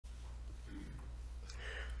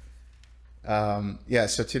Yeah,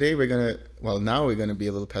 so today we're gonna, well, now we're gonna be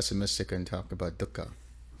a little pessimistic and talk about dukkha.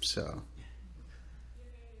 So,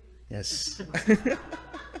 yes.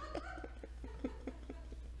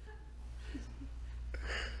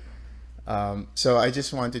 So I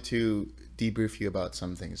just wanted to debrief you about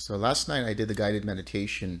some things. So last night I did the guided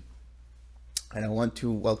meditation, and I want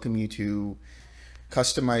to welcome you to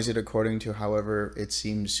customize it according to however it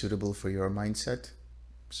seems suitable for your mindset.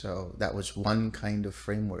 So that was one kind of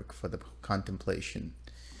framework for the contemplation.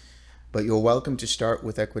 But you're welcome to start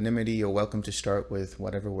with equanimity. You're welcome to start with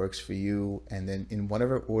whatever works for you, and then in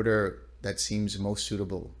whatever order that seems most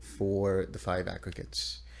suitable for the five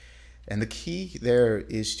aggregates. And the key there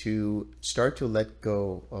is to start to let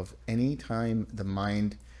go of any time the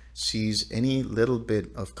mind sees any little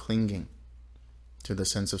bit of clinging to the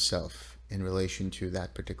sense of self in relation to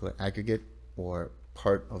that particular aggregate or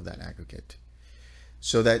part of that aggregate,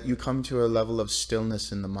 so that you come to a level of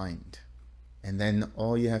stillness in the mind. And then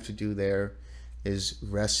all you have to do there is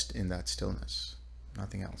rest in that stillness,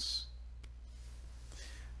 nothing else.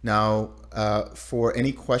 Now, for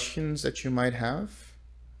any questions that you might have,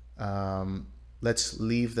 let's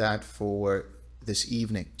leave that for this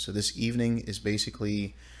evening. So this evening is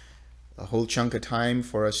basically a whole chunk of time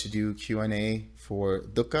for us to do Q&A for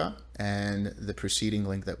dukkha and the preceding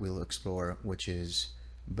link that we'll explore, which is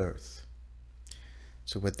birth.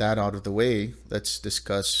 So with that out of the way, let's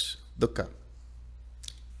discuss dukkha.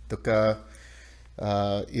 Dukkha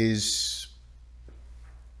is,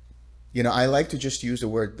 I like to just use the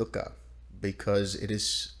word dukkha because it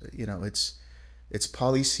is, it's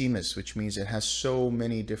polysemous, which means it has so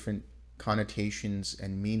many different connotations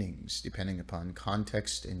and meanings depending upon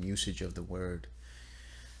context and usage of the word.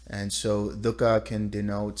 And so dukkha can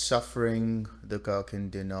denote suffering, dukkha can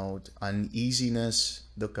denote uneasiness,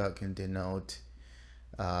 dukkha can denote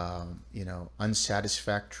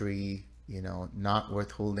unsatisfactory, not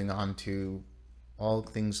worth holding on to, all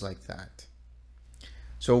things like that.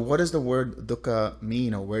 So what does the word dukkha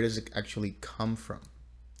mean, or where does it actually come from?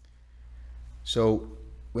 So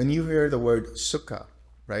when you hear the word sukha,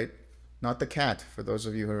 right? Not the cat, for those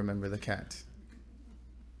of you who remember the cat.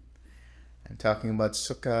 I'm talking about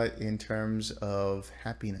sukha in terms of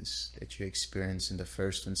happiness that you experience in the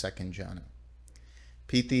first and second jhana.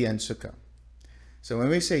 Piti and sukha. So when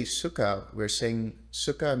we say sukha, we're saying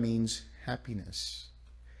sukha means happiness.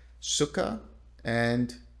 Sukha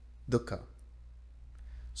and dukkha.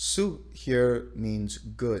 Su here means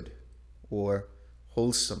good or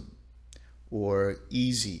wholesome or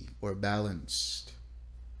easy or balanced.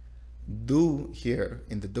 Du here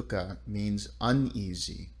in the dukkha means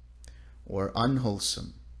uneasy or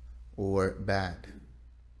unwholesome or bad.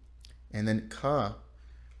 And then ka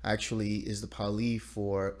actually is the Pali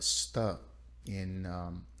for sta in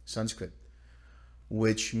Sanskrit,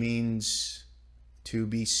 which means to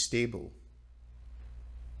be stable,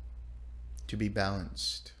 to be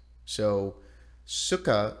balanced. So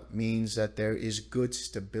sukha means that there is good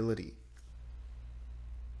stability,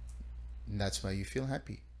 and that's why you feel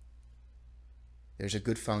happy. There's a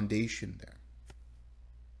good foundation there.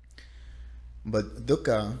 But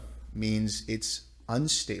dukkha means it's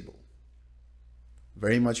unstable,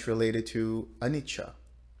 very much related to anicca.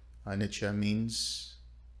 Anicca means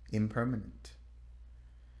impermanent.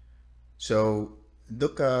 So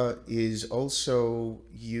dukkha is also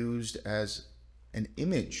used as an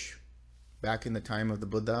image. Back in the time of the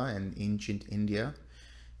Buddha and ancient India,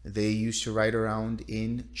 they used to ride around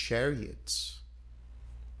in chariots.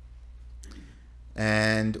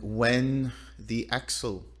 And when the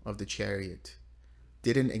axle of the chariot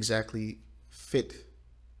didn't exactly fit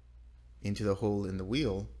into the hole in the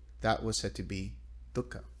wheel, that was said to be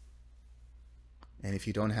dukkha. And if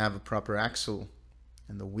you don't have a proper axle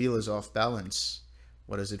and the wheel is off balance,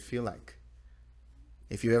 what does it feel like?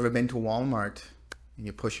 If you've ever been to Walmart and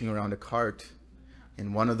you're pushing around a cart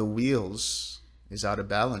and one of the wheels is out of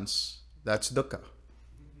balance, that's dukkha,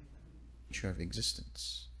 nature of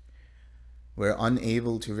existence. We're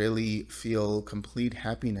unable to really feel complete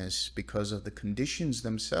happiness because of the conditions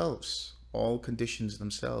themselves, all conditions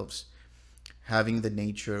themselves, having the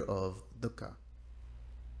nature of dukkha.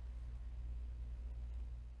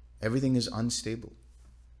 Everything is unstable,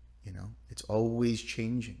 it's always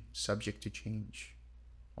changing, subject to change,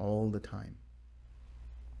 all the time.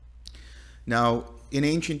 Now, in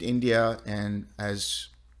ancient India and as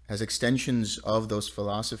extensions of those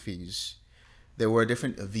philosophies, there were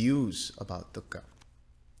different views about dukkha.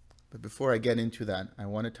 But before I get into that, I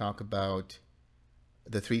want to talk about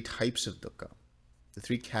the three types of dukkha, the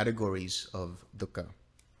three categories of dukkha.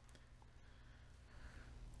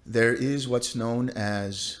 There is what's known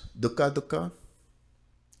as dukkha dukkha,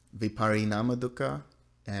 Viparinama dukkha,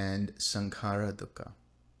 and Sankhara dukkha.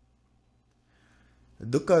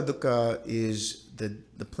 Dukkha is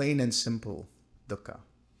the plain and simple dukkha,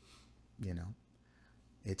 you know.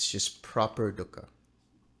 It's just proper dukkha,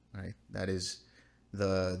 right? That is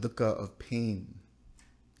the dukkha of pain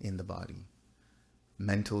in the body,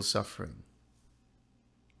 mental suffering,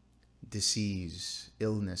 disease,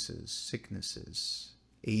 illnesses, sicknesses,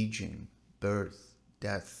 aging, birth,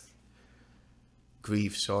 death,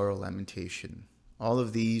 grief, sorrow, lamentation. All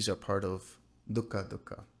of these are part of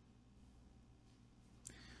dukkha.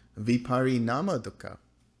 Viparinama dukkha.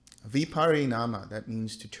 Viparinama, that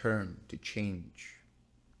means to turn, to change.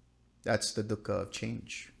 That's the dukkha of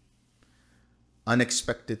change.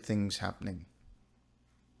 Unexpected things happening.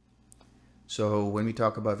 So when we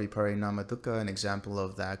talk about Viparinama dukkha, an example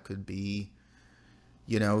of that could be,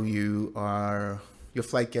 your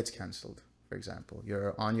flight gets canceled, for example.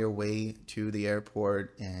 You're on your way to the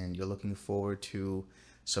airport and you're looking forward to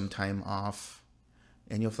some time off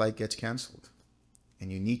and your flight gets canceled.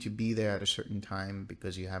 And you need to be there at a certain time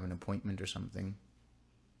because you have an appointment or something.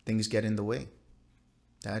 Things get in the way.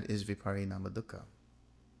 That is Viparinama dukkha.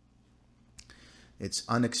 It's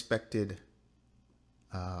unexpected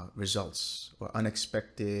results or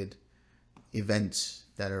unexpected events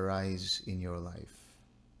that arise in your life.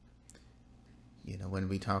 When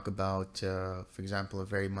we talk about, for example, a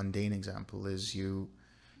very mundane example is you're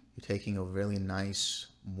taking a really nice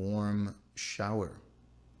warm shower.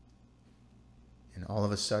 And all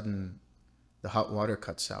of a sudden, the hot water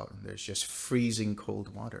cuts out and there's just freezing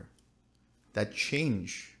cold water. That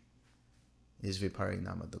change is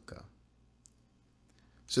Viparinama dukkha.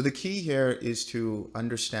 So the key here is to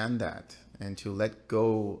understand that and to let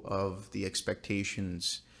go of the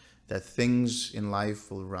expectations that things in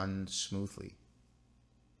life will run smoothly.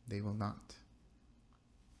 They will not.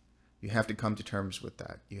 You have to come to terms with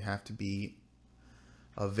that. You have to be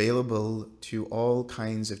available to all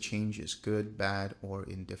kinds of changes, good, bad, or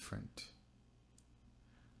indifferent.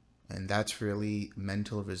 And that's really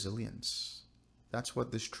mental resilience. That's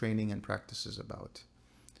what this training and practice is about.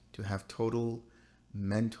 To have total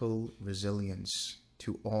mental resilience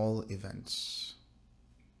to all events.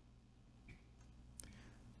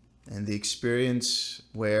 And the experience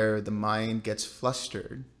where the mind gets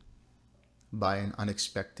flustered by an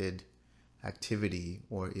unexpected activity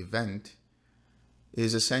or event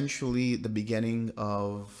is essentially the beginning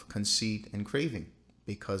of conceit and craving,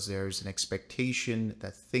 because there's an expectation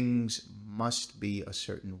that things must be a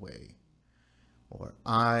certain way, or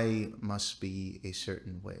I must be a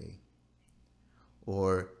certain way,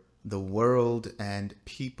 or the world and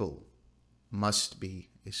people must be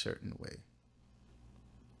a certain way.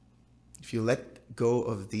 If you let go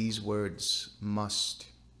of these words, must,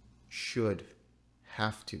 should,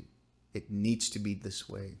 have to, it needs to be this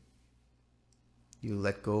way, you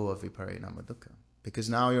let go of Viparinama dukkha. Because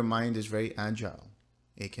now your mind is very agile.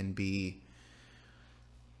 It can be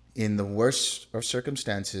in the worst of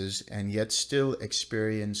circumstances and yet still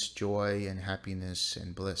experience joy and happiness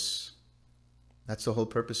and bliss. That's the whole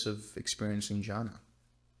purpose of experiencing jhana,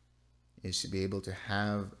 is to be able to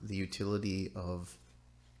have the utility of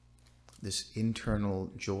this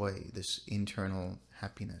internal joy, this internal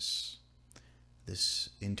happiness, this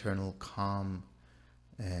internal calm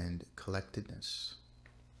and collectedness.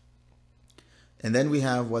 And then we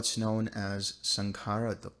have what's known as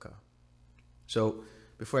Sankhara dukkha. So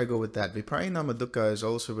before I go with that, Viparinama dukkha is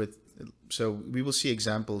also with, so we will see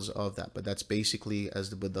examples of that, but that's basically, as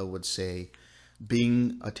the Buddha would say,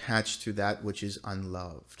 being attached to that which is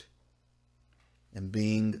unloved and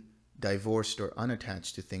being divorced or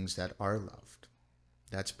unattached to things that are loved.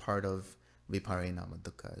 That's part of Viparinama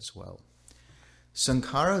dukkha as well.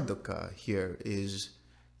 Sankhara dukkha here is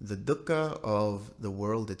the dukkha of the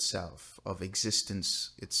world itself, of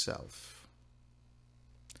existence itself.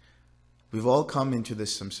 We've all come into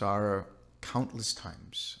this samsara countless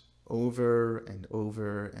times, over and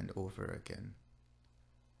over and over again.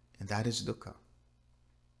 And that is dukkha.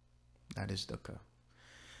 That is dukkha.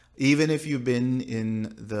 Even if you've been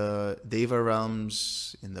in the Deva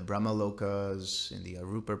realms, in the Brahma lokas, in the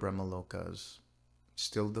Arupa Brahma lokas,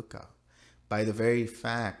 still dukkha. By the very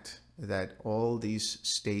fact that all these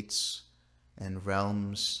states and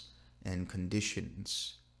realms and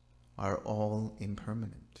conditions are all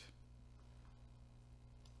impermanent.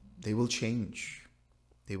 They will change.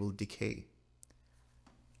 They will decay.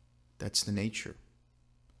 That's the nature.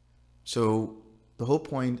 So the whole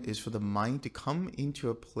point is for the mind to come into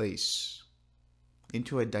a place,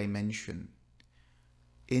 into a dimension,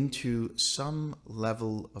 into some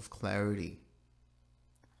level of clarity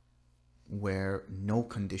where no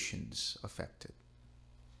conditions affect it.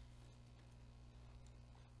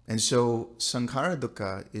 And so sankhara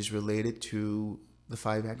dukkha is related to the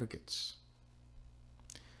five aggregates.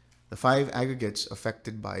 The five aggregates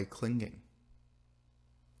affected by clinging,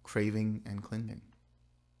 craving and clinging.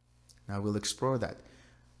 Now we'll explore that.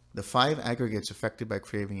 The five aggregates affected by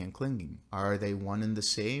craving and clinging, are they one and the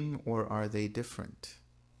same or are they different?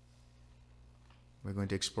 We're going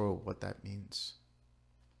to explore what that means.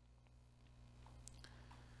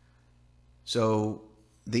 So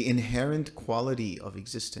the inherent quality of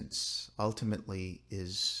existence ultimately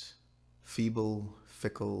is feeble,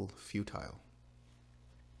 fickle, futile.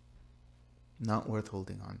 Not worth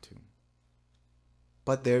holding on to.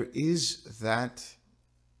 But there is that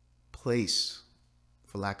place,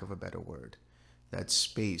 for lack of a better word, that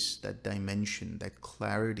space, that dimension, that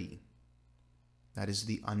clarity, that is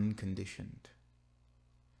the unconditioned.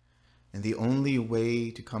 And the only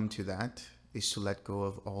way to come to that is to let go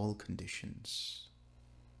of all conditions.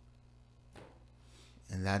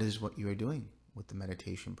 And that is what you are doing with the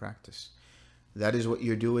meditation practice. That is what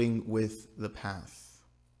you're doing with the path.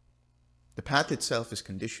 The path itself is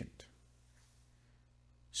conditioned.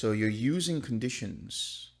 So you're using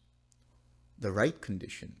conditions, the right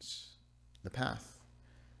conditions, the path.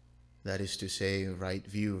 That is to say, right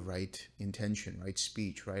view, right intention, right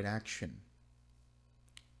speech, right action,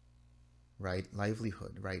 right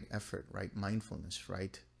livelihood, right effort, right mindfulness,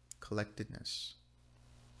 right collectedness.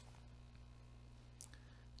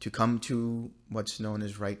 To come to what's known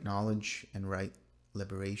as right knowledge and right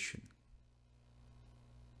liberation.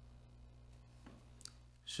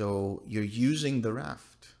 So you're using the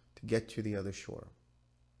raft to get to the other shore.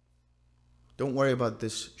 Don't worry about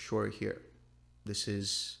this shore here. This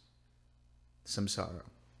is samsara.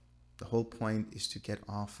 The whole point is to get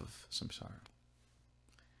off of samsara.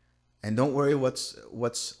 And don't worry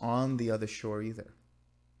what's on the other shore either.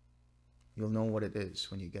 You'll know what it is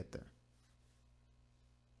when you get there.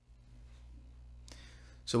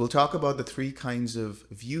 So we'll talk about the three kinds of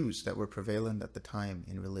views that were prevalent at the time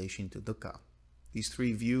in relation to dukkha. These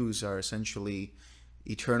three views are essentially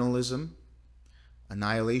eternalism,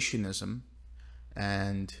 annihilationism,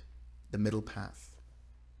 and the middle path.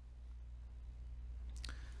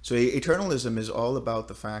 So eternalism is all about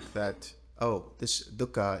the fact that, oh, this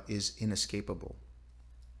dukkha is inescapable.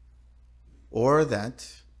 Or that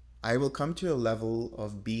I will come to a level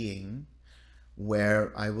of being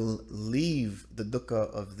where I will leave the dukkha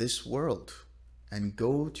of this world and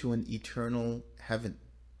go to an eternal heaven.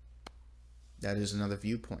 That is another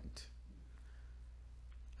viewpoint.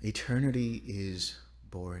 Eternity is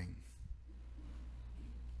boring.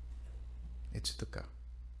 It's dukkha.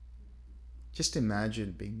 Just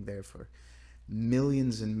imagine being there for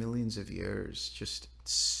millions and millions of years, just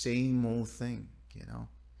same old thing, you know,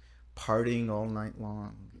 partying all night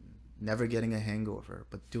long, never getting a hangover,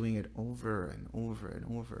 but doing it over and over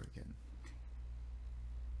and over again.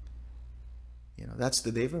 You know, that's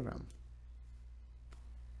the Deva realm.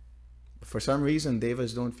 For some reason,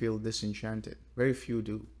 Devas don't feel disenchanted. Very few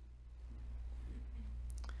do.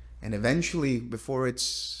 And eventually, before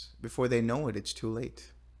they know it, it's too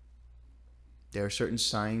late. There are certain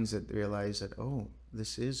signs that they realize that, oh,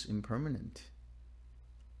 this is impermanent.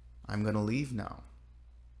 I'm going to leave now.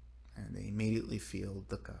 And they immediately feel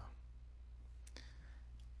dukkha.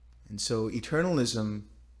 And so eternalism,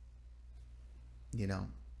 you know,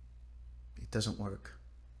 it doesn't work.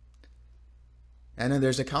 And then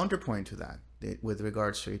there's a counterpoint to that with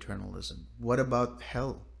regards to eternalism. What about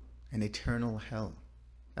hell? An eternal hell.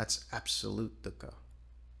 That's absolute dukkha.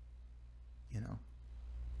 You know.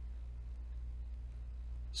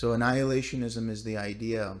 So annihilationism is the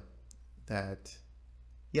idea that,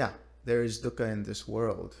 yeah, there is dukkha in this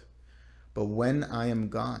world. But when I am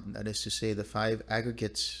gone, that is to say the five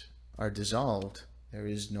aggregates are dissolved, there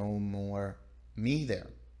is no more me there.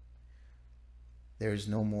 There is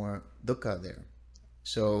no more dukkha there.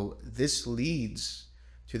 So this leads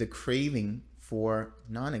to the craving for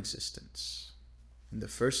non-existence. In the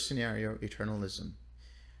first scenario, eternalism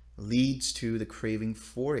leads to the craving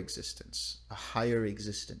for existence, a higher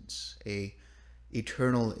existence, a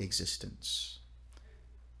eternal existence.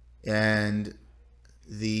 And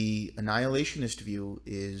the annihilationist view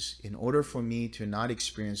is, in order for me to not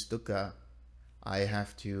experience dukkha, I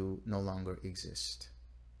have to no longer exist.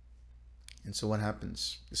 And so what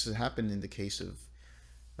happens? This has happened in the case of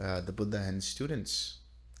the Buddha and his students.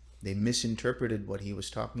 They misinterpreted what he was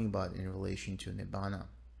talking about in relation to Nibbana.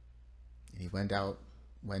 And he went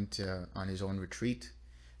on his own retreat,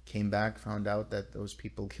 came back, found out that those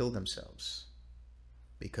people killed themselves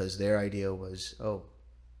because their idea was, oh,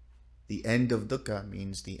 the end of dukkha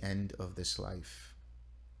means the end of this life.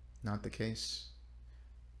 Not the case.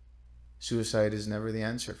 Suicide is never the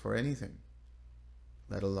answer for anything,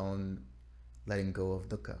 let alone letting go of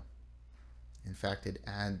dukkha. In fact, it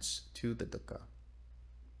adds to the dukkha.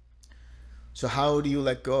 So how do you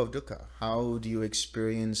let go of dukkha? How do you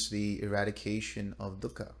experience the eradication of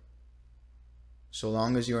dukkha? So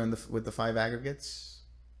long as you're with the five aggregates,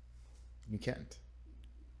 you can't.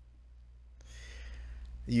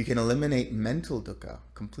 You can eliminate mental dukkha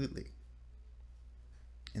completely.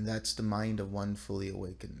 And that's the mind of one fully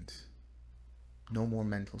awakened. No more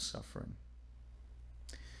mental suffering.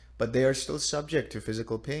 But they are still subject to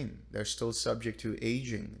physical pain. They're still subject to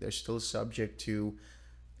aging. They're still subject to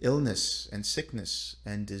illness and sickness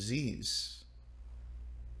and disease.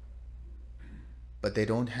 But they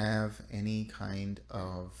don't have any kind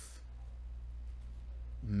of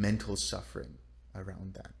mental suffering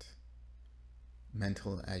around that.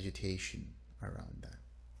 Mental agitation around that.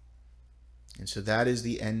 And so that is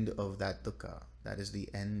the end of that dukkha. That is the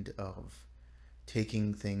end of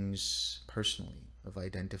taking things personally, of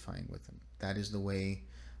identifying with them. That is the way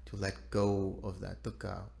to let go of that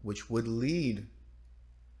dukkha, which would lead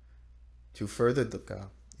to further dukkha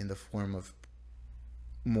in the form of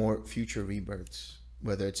more future rebirths,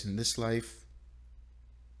 whether it's in this life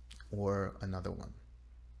or another one.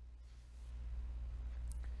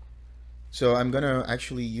 So I'm going to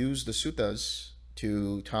actually use the suttas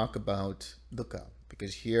to talk about dukkha,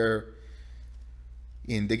 because here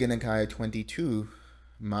in Digha Nikaya 22,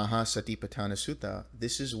 Mahasatipatthana Sutta,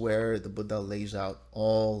 this is where the Buddha lays out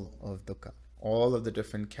all of dukkha, all of the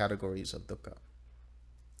different categories of dukkha.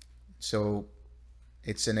 So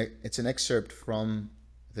it's an excerpt from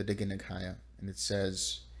the Digha Nikaya, and it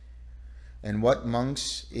says, "And what,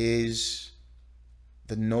 monks, is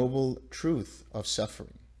the noble truth of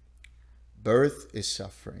suffering? Birth is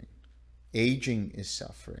suffering, aging is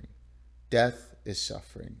suffering, death is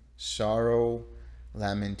suffering, sorrow,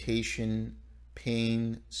 lamentation,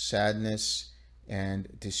 pain, sadness,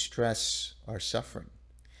 and distress are suffering.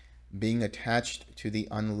 Being attached to the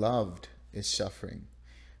unloved is suffering.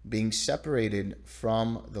 Being separated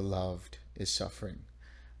from the loved is suffering.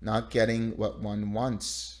 Not getting what one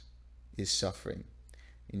wants is suffering.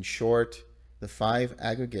 In short, the five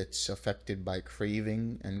aggregates affected by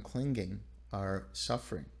craving and clinging are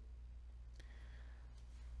suffering."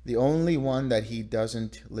 The only one that he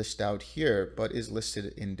doesn't list out here, but is listed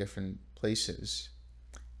in different places,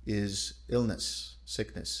 is illness,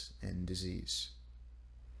 sickness, and disease.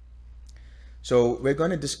 So we're going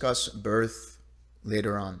to discuss birth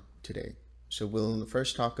later on today. So we'll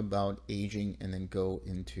first talk about aging and then go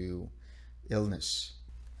into illness.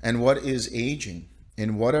 And what is aging?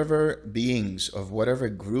 In whatever beings, of whatever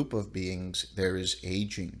group of beings, there is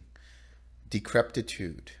aging,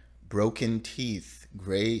 decrepitude, broken teeth,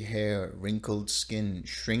 gray hair, wrinkled skin,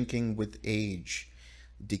 shrinking with age,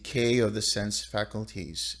 decay of the sense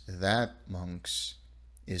faculties. That, monks,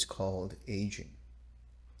 is called aging.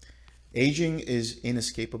 Aging is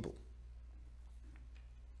inescapable.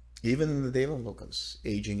 Even in the Deva Lokas,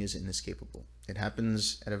 aging is inescapable. It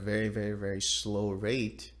happens at a very, very, very slow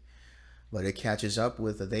rate, but it catches up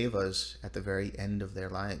with the Devas at the very end of their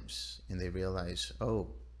lives, and they realize,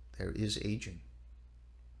 oh, there is aging.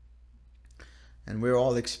 And we're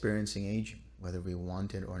all experiencing aging, whether we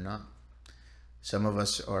want it or not. Some of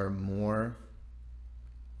us are more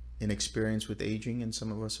inexperienced with aging, and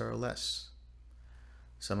some of us are less.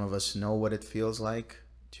 Some of us know what it feels like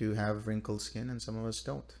to have wrinkled skin, and some of us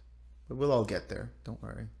don't. But we'll all get there, don't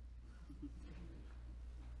worry.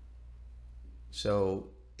 So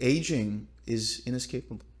aging is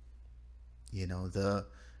inescapable. You know, the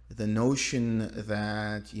notion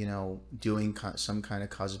that, you know, doing some kind of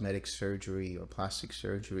cosmetic surgery or plastic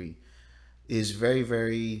surgery is very,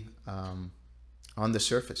 very on the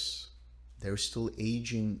surface. There's still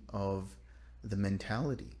aging of the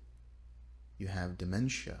mentality. You have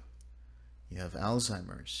dementia, you have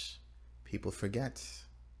Alzheimer's, people forget.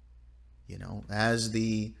 You know, as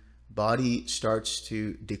the body starts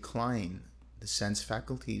to decline, the sense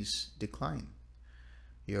faculties decline.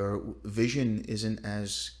 Your vision isn't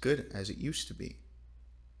as good as it used to be.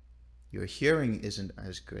 Your hearing isn't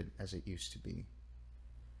as good as it used to be.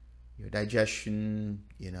 Your digestion,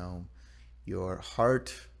 you know, your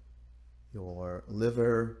heart, your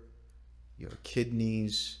liver, your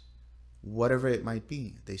kidneys, whatever it might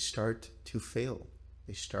be, they start to fail.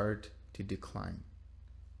 They start to decline.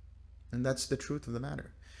 And that's the truth of the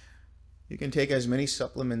matter. You can take as many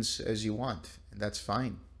supplements as you want, and that's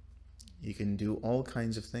fine. You can do all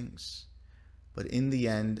kinds of things. But in the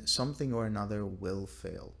end, something or another will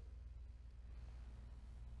fail.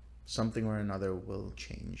 Something or another will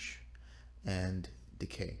change and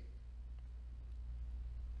decay.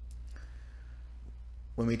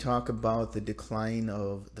 When we talk about the decline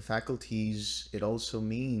of the faculties, it also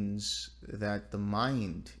means that the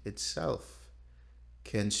mind itself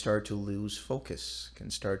can start to lose focus,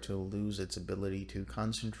 can start to lose its ability to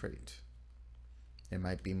concentrate. There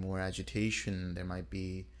might be more agitation, there might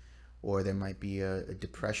be a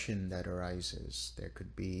depression that arises. There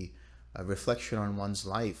could be a reflection on one's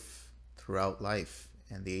life throughout life,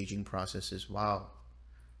 and the aging process is, wow,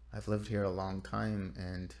 I've lived here a long time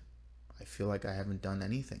and I feel like I haven't done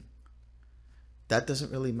anything. That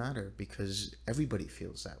doesn't really matter, because everybody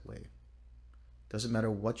feels that way. Doesn't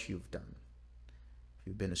matter what you've done. If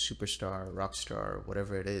you've been a superstar, a rock star,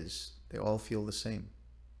 whatever it is, they all feel the same.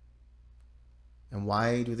 And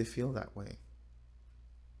why do they feel that way?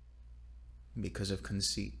 Because of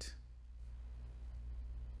conceit.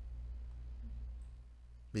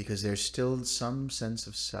 Because there's still some sense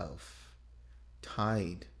of self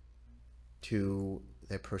tied to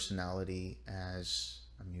their personality as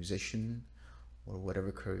a musician or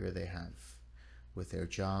whatever career they have, with their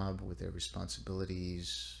job, with their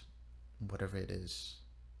responsibilities, whatever it is.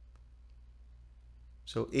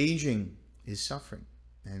 So aging is suffering,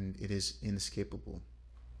 and it is inescapable.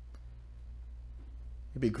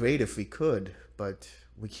 It'd be great if we could, but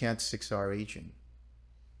we can't 6R aging,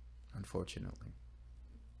 unfortunately.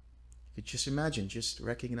 You just imagine, just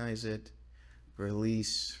recognize it,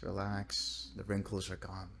 release, relax, the wrinkles are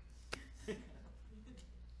gone.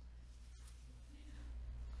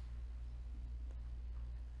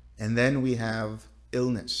 And then we have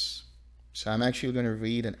illness. So I'm actually going to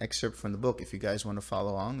read an excerpt from the book. If you guys want to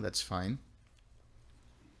follow along, that's fine.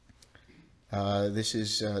 This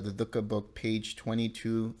is the Dukkha book, page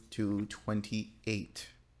 22 to 28.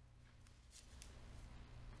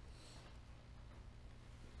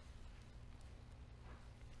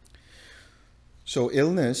 So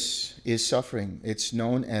illness is suffering. It's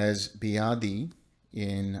known as Vyadhi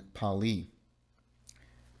in Pali.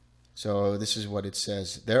 So this is what it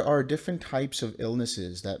says. There are different types of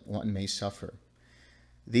illnesses that one may suffer.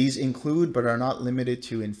 These include, but are not limited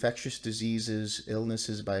to, infectious diseases,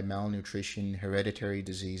 illnesses by malnutrition, hereditary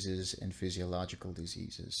diseases, and physiological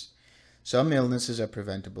diseases. Some illnesses are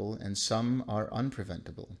preventable and some are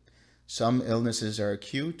unpreventable. Some illnesses are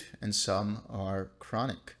acute and some are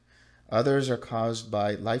chronic. Others are caused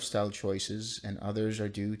by lifestyle choices, and others are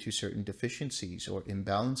due to certain deficiencies or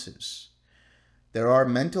imbalances. There are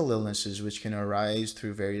mental illnesses which can arise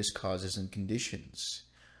through various causes and conditions.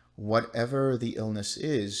 Whatever the illness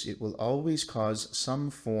is, it will always cause some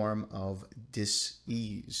form of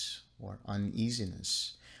dis-ease or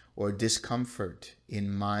uneasiness or discomfort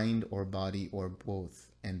in mind or body or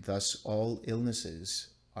both, and thus all illnesses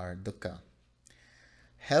are dukkha.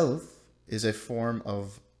 Health is a form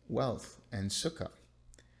of wealth and sukha.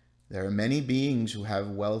 There are many beings who have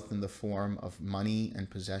wealth in the form of money and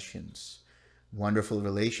possessions, wonderful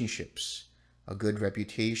relationships, a good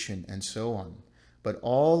reputation, and so on. But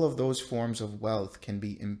all of those forms of wealth can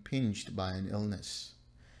be impinged by an illness.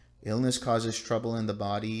 Illness causes trouble in the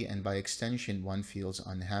body, and by extension one feels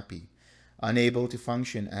unhappy, unable to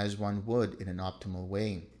function as one would in an optimal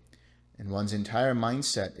way. And one's entire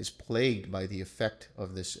mindset is plagued by the effect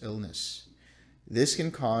of this illness. This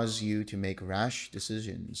can cause you to make rash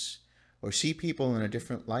decisions, or see people in a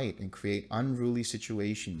different light and create unruly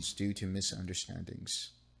situations due to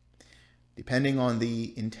misunderstandings. Depending on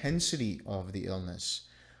the intensity of the illness,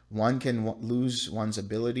 one can lose one's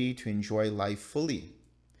ability to enjoy life fully,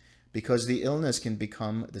 because the illness can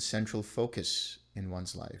become the central focus in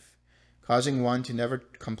one's life, causing one to never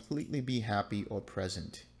completely be happy or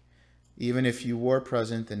present. Even if you were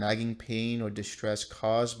present, the nagging pain or distress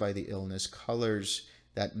caused by the illness colors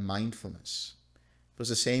that mindfulness. It was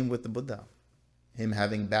the same with the Buddha, him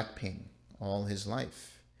having back pain all his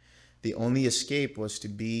life. The only escape was to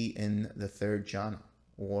be in the third jhana,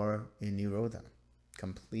 or in nirodha,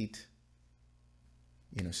 complete,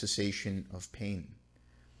 cessation of pain.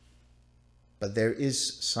 But there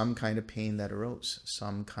is some kind of pain that arose,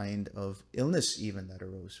 some kind of illness even that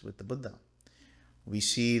arose with the Buddha. We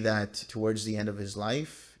see that towards the end of his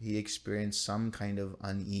life, he experienced some kind of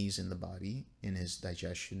unease in the body, in his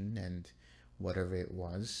digestion and whatever it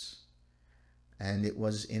was, and it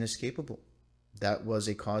was inescapable. That was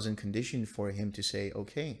a cause and condition for him to say,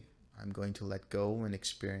 okay, I'm going to let go and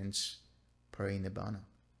experience parinibbana.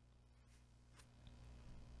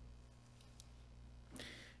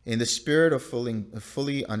 In the spirit of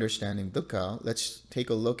fully understanding dukkha, let's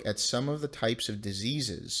take a look at some of the types of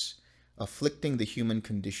diseases afflicting the human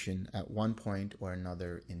condition at one point or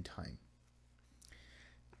another in time.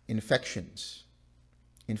 Infections.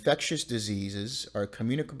 Infectious diseases are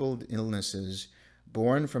communicable illnesses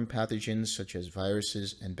born from pathogens such as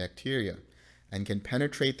viruses and bacteria, and can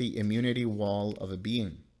penetrate the immunity wall of a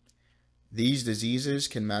being. These diseases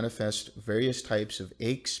can manifest various types of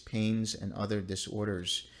aches, pains, and other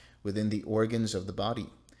disorders within the organs of the body,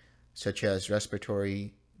 such as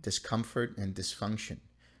respiratory discomfort and dysfunction,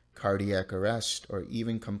 cardiac arrest, or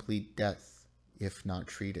even complete death if not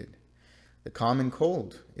treated. The common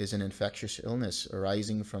cold is an infectious illness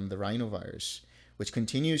arising from the rhinovirus, which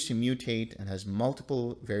continues to mutate and has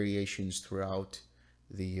multiple variations throughout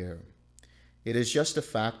the year. It is just a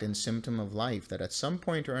fact and symptom of life that at some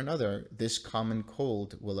point or another, this common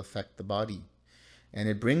cold will affect the body. And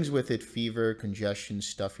it brings with it fever, congestion,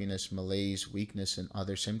 stuffiness, malaise, weakness, and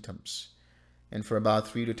other symptoms. And for about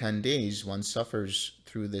 3 to 10 days, one suffers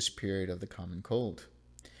through this period of the common cold.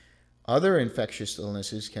 Other infectious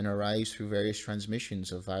illnesses can arise through various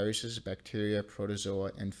transmissions of viruses, bacteria,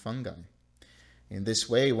 protozoa, and fungi. In this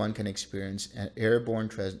way, one can experience an airborne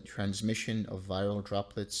transmission of viral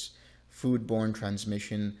droplets, foodborne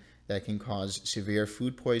transmission that can cause severe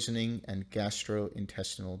food poisoning and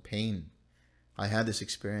gastrointestinal pain. I had this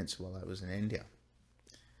experience while I was in India.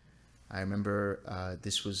 I remember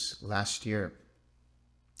this was last year,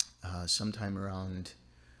 sometime around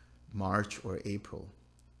March or April.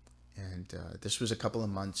 And this was a couple of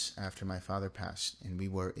months after my father passed, and we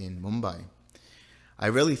were in Mumbai. I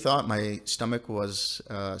really thought my stomach was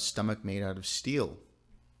a stomach made out of steel,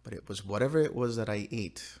 but it was whatever it was that I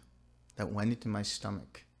ate that went into my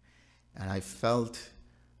stomach. And I felt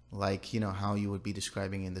like, you know, how you would be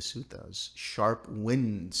describing in the suttas, sharp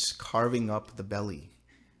winds carving up the belly.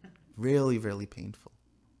 Really, really painful.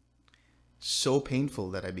 So painful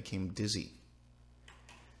that I became dizzy.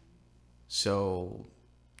 So,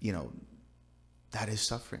 you know, that is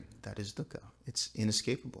suffering. That is dukkha. It's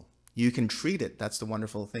inescapable. You can treat it. That's the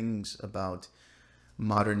wonderful things about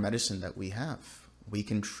modern medicine that we have. We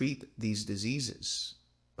can treat these diseases,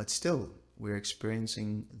 but still we're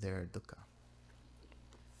experiencing their dukkha.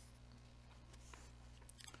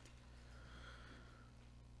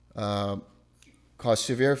 Cause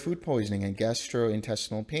severe food poisoning and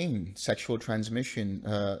gastrointestinal pain, sexual transmission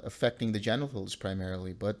affecting the genitals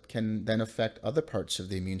primarily, but can then affect other parts of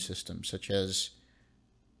the immune system, such as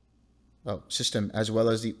as well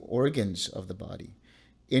as the organs of the body.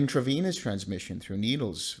 Intravenous transmission through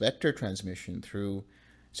needles, vector transmission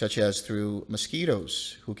such as through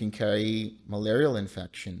mosquitoes who can carry malarial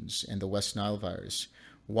infections and the West Nile virus.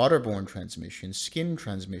 Waterborne transmission, skin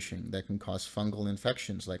transmission that can cause fungal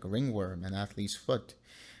infections like ringworm and athlete's foot,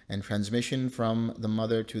 and transmission from the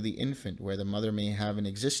mother to the infant, where the mother may have an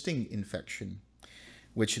existing infection,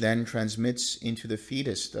 which then transmits into the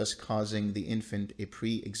fetus, thus causing the infant a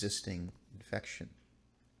pre-existing infection.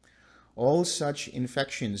 All such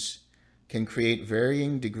infections can create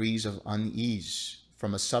varying degrees of unease,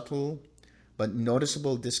 from a subtle but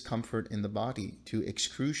noticeable discomfort in the body to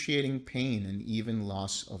excruciating pain and even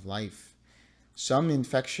loss of life. Some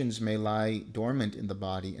infections may lie dormant in the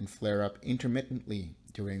body and flare up intermittently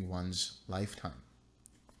during one's lifetime.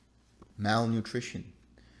 Malnutrition.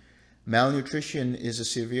 Malnutrition is a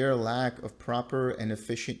severe lack of proper and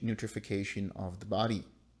efficient nutrification of the body.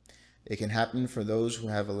 It can happen for those who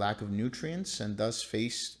have a lack of nutrients and thus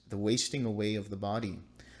face the wasting away of the body.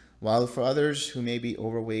 While for others who may be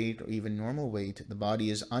overweight or even normal weight, the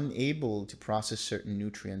body is unable to process certain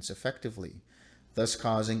nutrients effectively, thus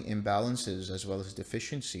causing imbalances as well as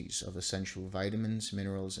deficiencies of essential vitamins,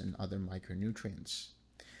 minerals, and other micronutrients.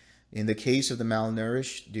 In the case of the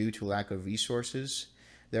malnourished due to lack of resources,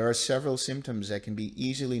 there are several symptoms that can be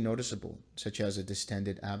easily noticeable, such as a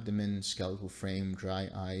distended abdomen, skeletal frame, dry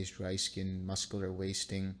eyes, dry skin, muscular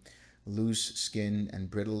wasting, loose skin,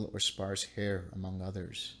 and brittle or sparse hair, among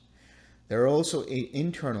others. There are also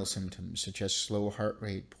internal symptoms such as slow heart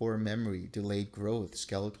rate, poor memory, delayed growth,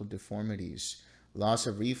 skeletal deformities, loss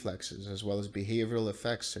of reflexes, as well as behavioral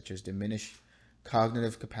effects such as diminished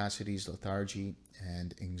cognitive capacities, lethargy,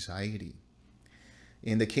 and anxiety.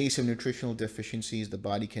 In the case of nutritional deficiencies, the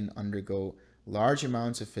body can undergo large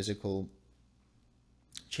amounts of physical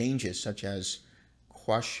changes such as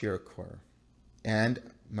kwashiorkor and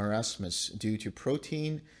marasmus due to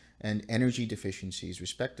protein and energy deficiencies,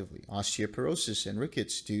 respectively. Osteoporosis and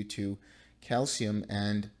rickets due to calcium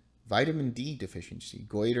and vitamin D deficiency.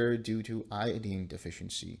 Goiter due to iodine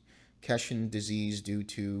deficiency. Keshan disease due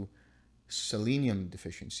to selenium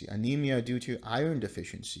deficiency. Anemia due to iron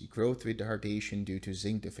deficiency. Growth retardation due to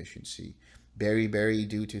zinc deficiency. Beriberi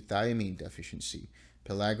due to thiamine deficiency.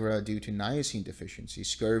 Pellagra due to niacin deficiency.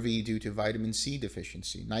 Scurvy due to vitamin C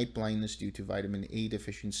deficiency. Night blindness due to vitamin A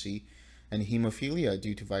deficiency, and hemophilia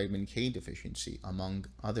due to vitamin K deficiency, among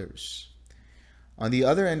others. On the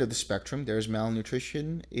other end of the spectrum, there is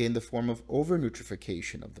malnutrition in the form of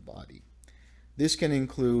overnutrification of the body. This can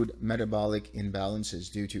include metabolic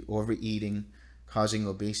imbalances due to overeating, causing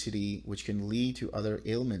obesity, which can lead to other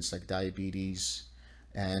ailments like diabetes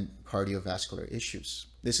and cardiovascular issues.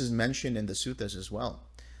 This is mentioned in the suttas as well.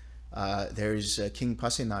 There's King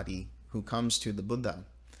Pasenadi who comes to the Buddha,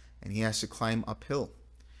 and he has to climb uphill,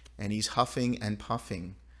 and he's huffing and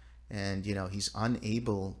puffing, and he's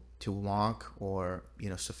unable to walk or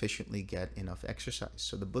sufficiently get enough exercise.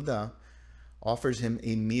 So the Buddha offers him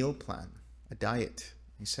a meal plan, a diet.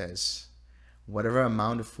 He says, whatever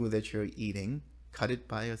amount of food that you're eating, cut it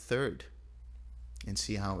by a third and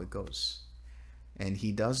see how it goes. And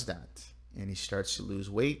he does that, and he starts to lose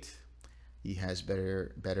weight. He has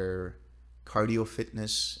better cardio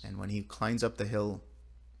fitness, and when he climbs up the hill,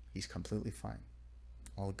 he's completely fine.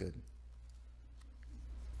 All good.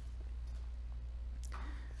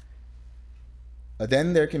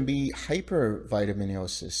 Then there can be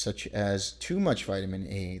hypervitaminosis, such as too much vitamin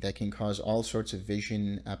A, that can cause all sorts of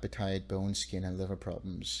vision, appetite, bone, skin, and liver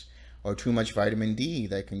problems. Or too much vitamin D,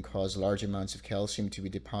 that can cause large amounts of calcium to be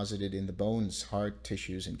deposited in the bones, heart,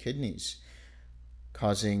 tissues, and kidneys,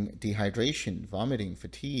 causing dehydration, vomiting,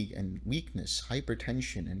 fatigue, and weakness,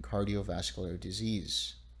 hypertension, and cardiovascular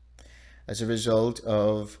disease. As a result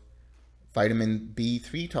of vitamin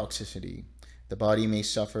B3 toxicity, the body may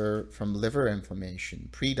suffer from liver inflammation,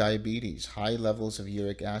 prediabetes, high levels of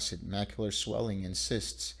uric acid, macular swelling, and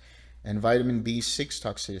cysts. And vitamin B6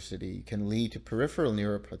 toxicity can lead to peripheral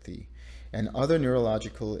neuropathy and other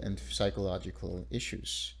neurological and psychological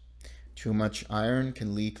issues. Too much iron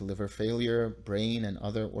can lead to liver failure, brain and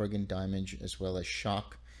other organ damage, as well as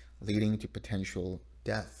shock, leading to potential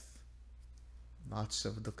death. Lots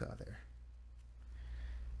of dukkha there.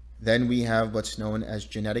 Then we have what's known as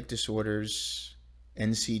genetic disorders,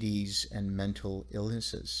 NCDs, and mental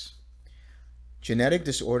illnesses. Genetic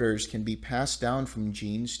disorders can be passed down from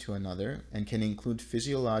genes to another and can include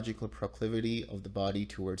physiological proclivity of the body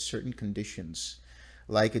towards certain conditions,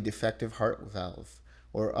 like a defective heart valve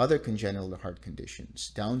or other congenital heart conditions,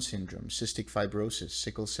 Down syndrome, cystic fibrosis,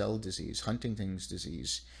 sickle cell disease, Huntington's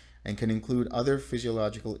disease, and can include other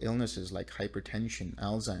physiological illnesses like hypertension,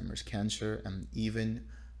 Alzheimer's, cancer, and even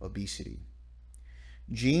obesity.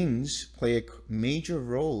 Genes play a major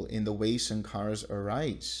role in the way sankharas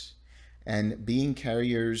arise, and being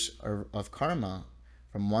carriers of karma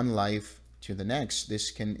from one life to the next.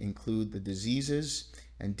 This can include the diseases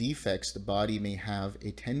and defects the body may have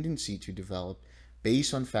a tendency to develop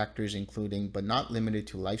based on factors including, but not limited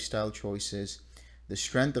to, lifestyle choices, the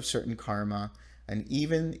strength of certain karma, and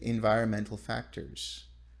even environmental factors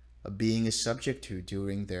a being is subject to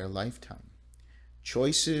during their lifetime.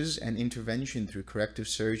 Choices and intervention through corrective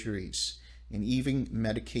surgeries and even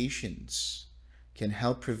medications can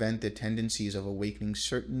help prevent the tendencies of awakening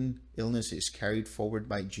certain illnesses carried forward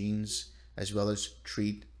by genes, as well as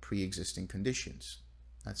treat pre-existing conditions.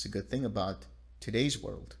 That's a good thing about today's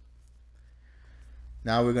world.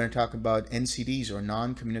 Now we're going to talk about NCDs, or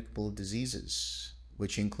non-communicable diseases,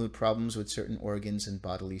 which include problems with certain organs and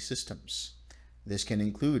bodily systems. This can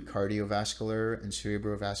include cardiovascular and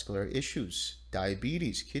cerebrovascular issues,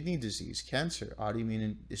 diabetes, kidney disease, cancer,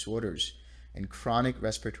 autoimmune disorders, and chronic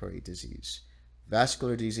respiratory disease.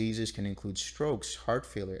 Vascular diseases can include strokes, heart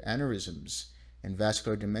failure, aneurysms, and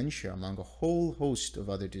vascular dementia, among a whole host of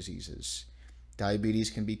other diseases. Diabetes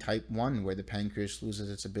can be type 1, where the pancreas loses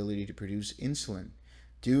its ability to produce insulin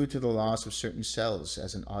due to the loss of certain cells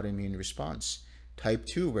as an autoimmune response. Type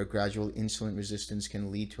 2, where gradual insulin resistance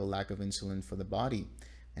can lead to a lack of insulin for the body,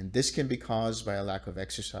 and this can be caused by a lack of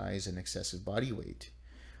exercise and excessive body weight.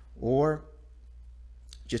 Or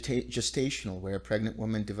gestational, where a pregnant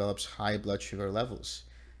woman develops high blood sugar levels.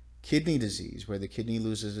 Kidney disease, where the kidney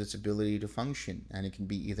loses its ability to function, and it can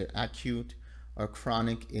be either acute or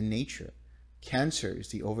chronic in nature. Cancer is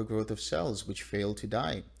the overgrowth of cells which fail to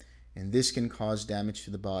die, and this can cause damage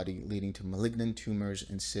to the body, leading to malignant tumors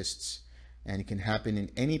and cysts, and it can happen in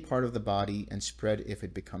any part of the body and spread if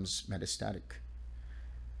it becomes metastatic.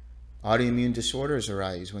 Autoimmune disorders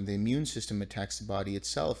arise when the immune system attacks the body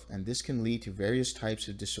itself, and this can lead to various types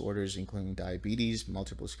of disorders, including diabetes,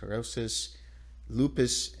 multiple sclerosis,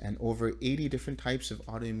 lupus, and over 80 different types of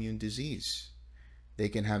autoimmune disease. They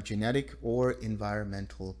can have genetic or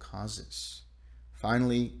environmental causes.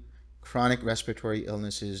 Finally, chronic respiratory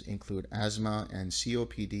illnesses include asthma and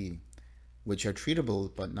COPD, which are treatable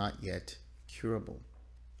but not yet curable.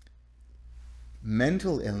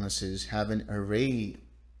 Mental illnesses have an array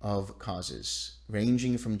of causes,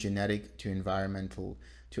 ranging from genetic to environmental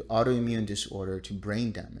to autoimmune disorder to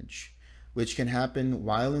brain damage. which can happen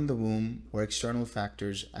while in the womb or external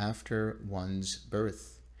factors after one's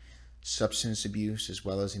birth. Substance abuse, as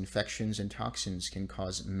well as infections and toxins, can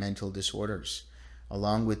cause mental disorders,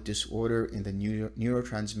 along with disorder in the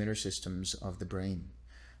neurotransmitter systems of the brain.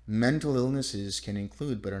 Mental illnesses can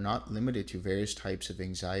include, but are not limited to, various types of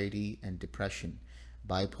anxiety and depression,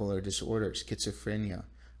 bipolar disorder, schizophrenia,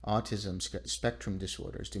 autism spectrum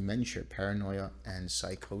disorders, dementia, paranoia, and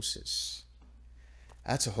psychosis.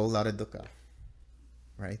 That's a whole lot of dukkha,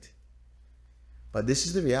 right? But this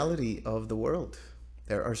is the reality of the world.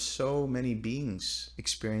 There are so many beings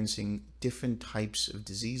experiencing different types of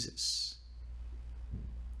diseases.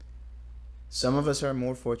 Some of us are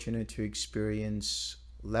more fortunate to experience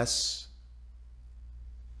less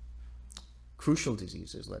crucial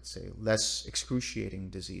diseases, let's say, less excruciating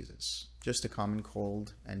diseases, just a common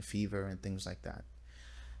cold and fever and things like that.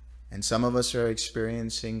 And some of us are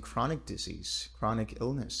experiencing chronic disease, chronic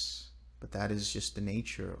illness, but that is just the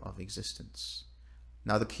nature of existence.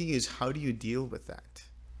 Now the key is, how do you deal with that?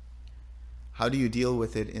 How do you deal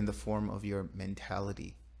with it in the form of your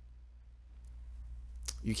mentality?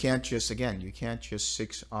 You can't just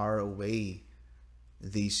 6R away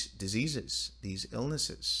these diseases, these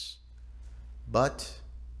illnesses, but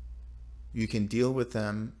you can deal with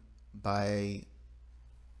them by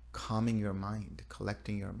calming your mind,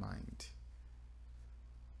 collecting your mind.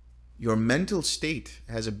 Your mental state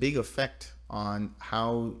has a big effect on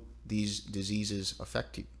how these diseases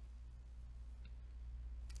affect you.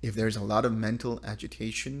 If there's a lot of mental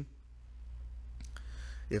agitation,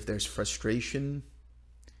 if there's frustration,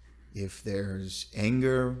 if there's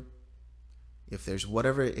anger, if there's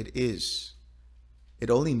whatever it is, it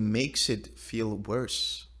only makes it feel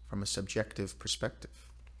worse from a subjective perspective.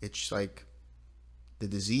 It's like the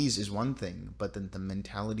disease is one thing, but then the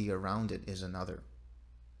mentality around it is another.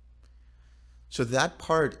 So that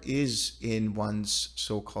part is in one's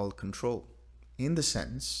so-called control, in the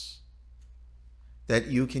sense that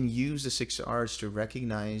you can use the 6 R's to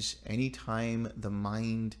recognize any time the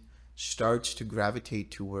mind starts to gravitate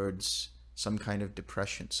towards some kind of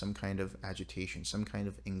depression, some kind of agitation, some kind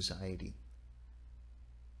of anxiety.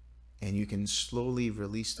 And you can slowly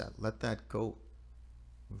release that, let that go,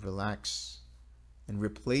 relax, and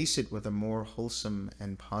replace it with a more wholesome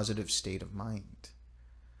and positive state of mind,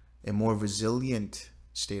 a more resilient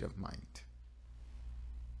state of mind.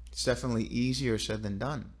 It's definitely easier said than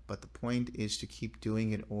done, but the point is to keep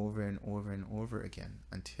doing it over and over and over again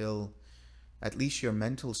until at least your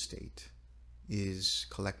mental state is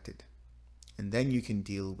collected. And then you can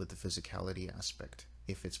deal with the physicality aspect,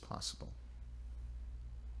 if it's possible.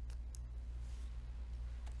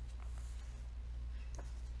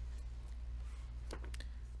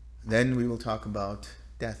 Then we will talk about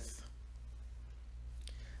death.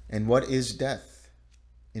 And what is death?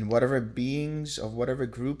 In whatever beings, of whatever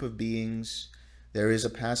group of beings, there is a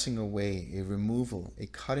passing away, a removal, a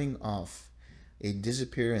cutting off, a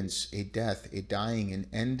disappearance, a death, a dying, an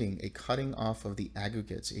ending, a cutting off of the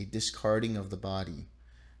aggregates, a discarding of the body.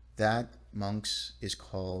 That, monks, is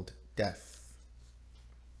called death.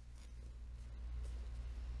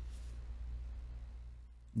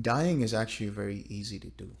 Dying is actually very easy to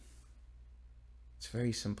do. It's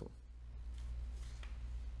very simple.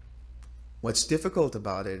 What's difficult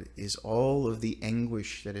about it is all of the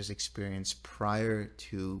anguish that is experienced prior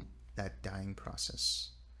to that dying process,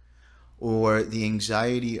 or the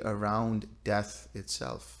anxiety around death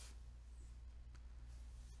itself.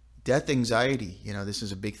 Death anxiety, this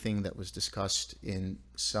is a big thing that was discussed in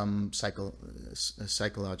some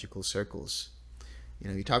psychological circles.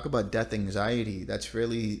 You talk about death anxiety, that's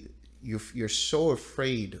really, you're so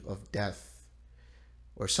afraid of death,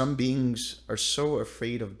 or some beings are so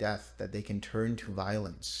afraid of death that they can turn to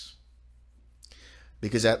violence.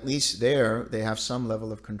 Because at least there, they have some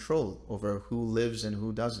level of control over who lives and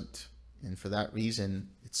who doesn't. And for that reason,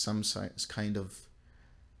 it's some kind of,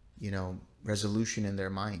 resolution in their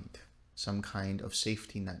mind, some kind of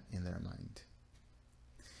safety net in their mind.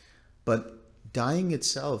 But dying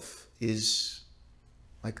itself is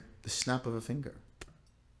like the snap of a finger.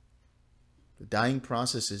 The dying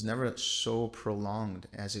process is never so prolonged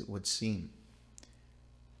as it would seem.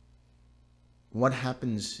 What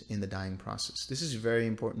happens in the dying process? This is very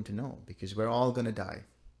important to know, because we're all going to die,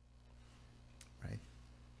 right?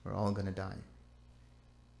 We're all going to die.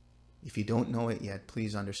 If you don't know it yet,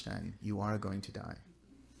 please understand, you are going to die.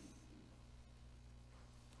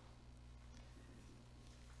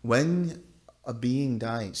 When a being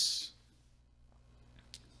dies,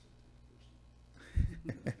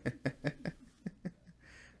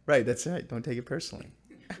 right, that's right, don't take it personally.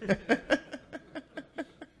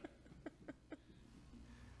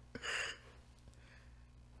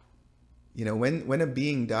 You know, when a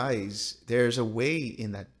being dies, there's a way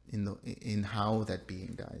in how that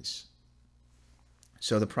being dies.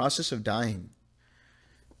 So the process of dying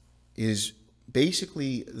is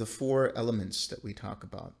basically the four elements that we talk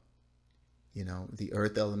about. You know, the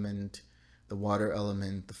earth element, the water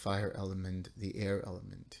element, the fire element, the air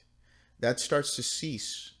element. That starts to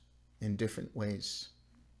cease in different ways.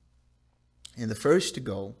 And the first to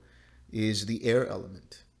go is the air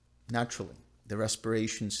element. Naturally, the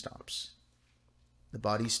respiration stops. The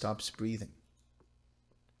body stops breathing.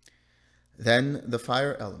 Then the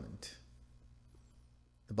fire element.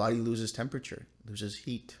 The body loses temperature, loses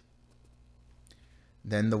heat.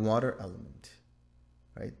 Then the water element,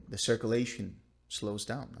 right? The circulation slows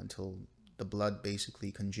down until the blood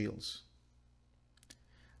basically congeals.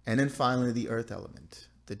 And then finally the earth element,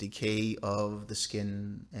 the decay of the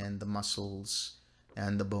skin and the muscles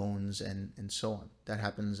and the bones and so on. That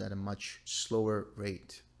happens at a much slower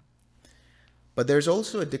rate. But there's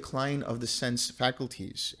also a decline of the sense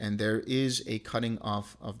faculties, and there is a cutting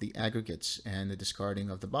off of the aggregates and the discarding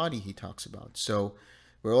of the body he talks about. So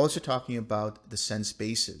we're also talking about the sense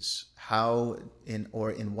bases. How in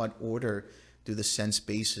what order do the sense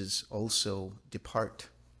bases also depart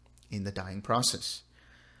in the dying process?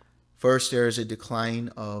 First, there is a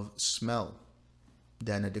decline of smell,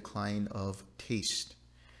 then a decline of taste,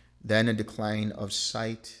 then a decline of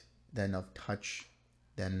sight, then of touch,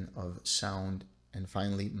 then of sound, and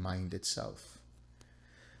finally mind itself.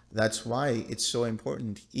 That's why it's so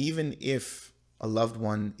important, even if a loved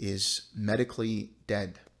one is medically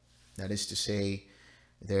dead, that is to say,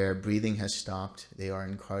 their breathing has stopped, they are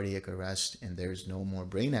in cardiac arrest, and there's no more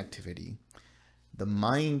brain activity, the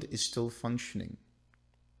mind is still functioning.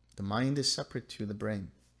 The mind is separate to the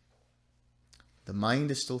brain. The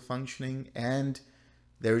mind is still functioning, and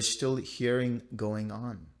there is still hearing going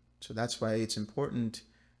on. So that's why it's important,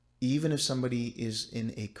 even if somebody is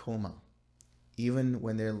in a coma, even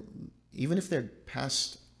if they're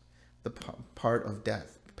past the part of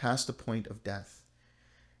death, past the point of death,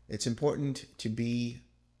 it's important to be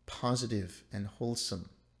positive and wholesome.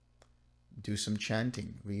 Do some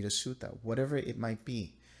chanting, read a sutta, whatever it might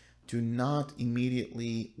be. Do not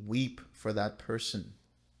immediately weep for that person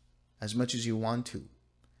as much as you want to,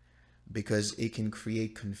 because it can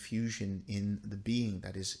create confusion in the being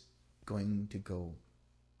that is going to go.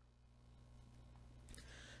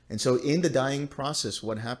 And so in the dying process,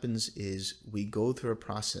 what happens is we go through a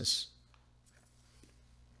process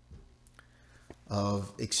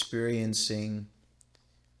of experiencing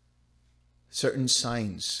certain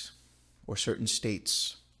signs or certain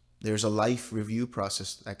states. There's a life review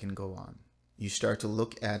process that can go on. You start to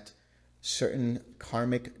look at certain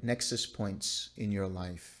karmic nexus points in your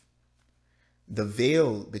life. The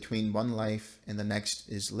veil between one life and the next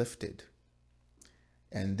is lifted.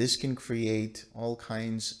 And this can create all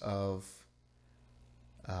kinds of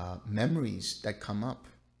memories that come up.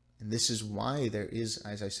 And this is why there is,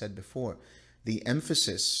 as I said before, the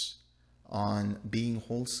emphasis on being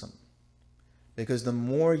wholesome. Because the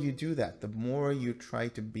more you do that, the more you try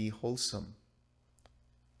to be wholesome,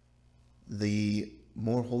 the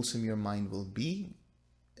more wholesome your mind will be,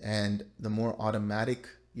 and the more automatic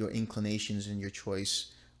your inclinations and your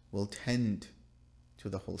choice will tend to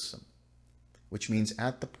the wholesome. Which means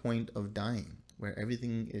at the point of dying, where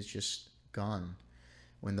everything is just gone,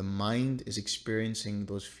 when the mind is experiencing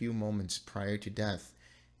those few moments prior to death,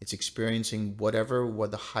 it's experiencing whatever were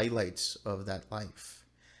the highlights of that life.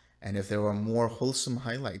 And if there were more wholesome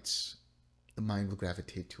highlights, the mind will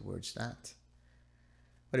gravitate towards that.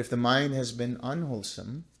 But if the mind has been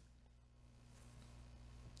unwholesome,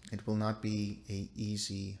 it will not be an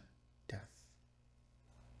easy death.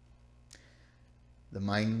 The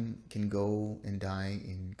mind can go and die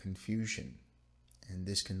in confusion, and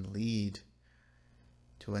this can lead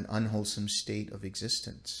to an unwholesome state of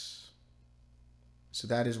existence. So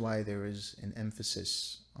that is why there is an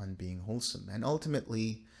emphasis on being wholesome, and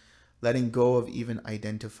ultimately letting go of even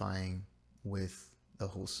identifying with the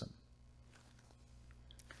wholesome.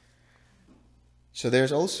 So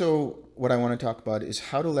there's also what I want to talk about is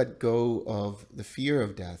how to let go of the fear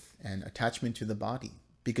of death and attachment to the body,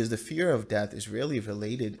 because the fear of death is really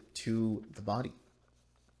related to the body.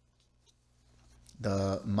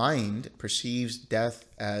 The mind perceives death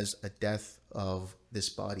as a death of this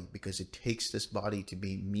body because it takes this body to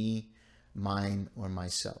be me, mine, or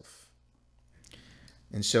myself.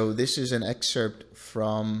 And so this is an excerpt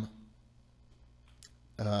from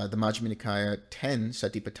the Majjhima Nikaya 10,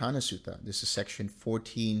 Satipatthana Sutta. This is section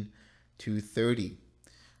 14 to 30.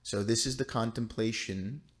 So this is the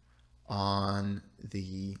contemplation on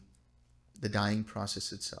the dying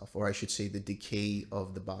process itself, or I should say the decay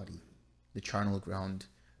of the body. the charnel ground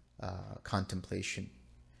contemplation.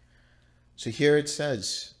 So here it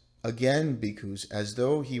says, again, bhikkhus, as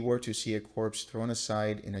though he were to see a corpse thrown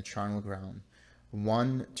aside in a charnel ground,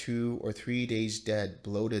 1, 2, or 3 days dead,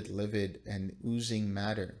 bloated, livid, and oozing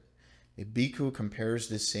matter. A bhikkhu compares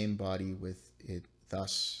this same body with it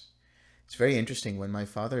thus. It's very interesting. When my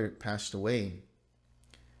father passed away,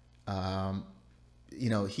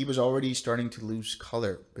 he was already starting to lose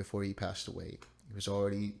color before he passed away. He was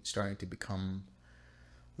already starting to become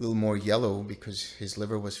a little more yellow because his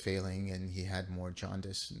liver was failing and he had more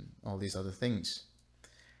jaundice and all these other things.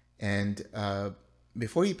 And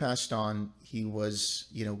before he passed on, he was,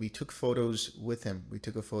 we took photos with him. We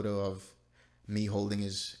took a photo of me holding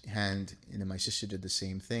his hand, and then my sister did the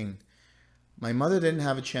same thing. My mother didn't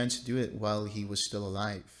have a chance to do it while he was still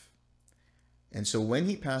alive. And so when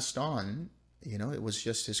he passed on, it was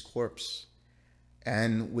just his corpse.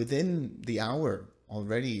 And within the hour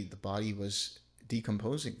already, the body was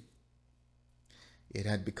decomposing. It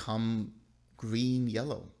had become green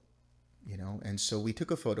yellow, and so we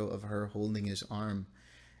took a photo of her holding his arm,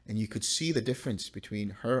 and you could see the difference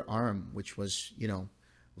between her arm, which was,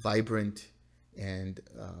 vibrant and,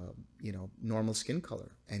 normal skin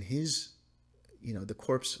color, and his, the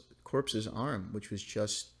corpse's arm, which was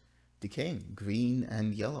just decaying, green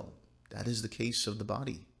and yellow. That is the case of the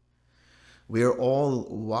body. We are all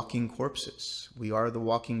walking corpses. We are the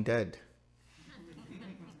walking dead.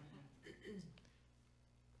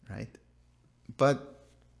 Right? But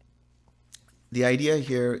the idea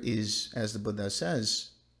here is, as the Buddha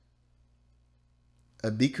says,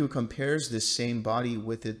 a bhikkhu compares this same body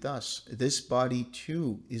with it thus. This body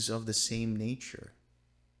too is of the same nature.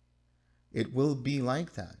 It will be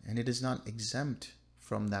like that, and it is not exempt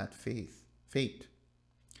from that fate.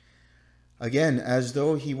 Again, as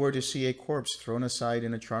though he were to see a corpse thrown aside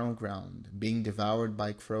in a charnel ground, being devoured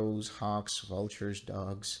by crows, hawks, vultures,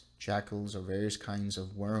 dogs, jackals, or various kinds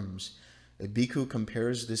of worms, a bhikkhu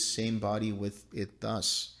compares this same body with it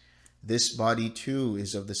thus. This body too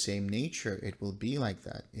is of the same nature. It will be like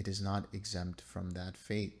that. It is not exempt from that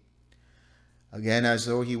fate. Again, as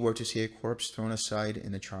though he were to see a corpse thrown aside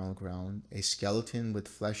in a charnel ground, a skeleton with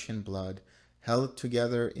flesh and blood, held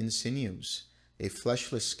together in sinews, a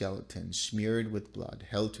fleshless skeleton smeared with blood,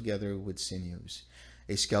 held together with sinews,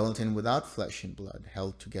 a skeleton without flesh and blood,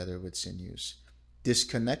 held together with sinews,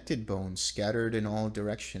 disconnected bones scattered in all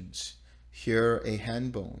directions, here a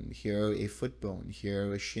hand bone, here a foot bone,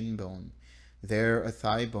 here a shin bone, there a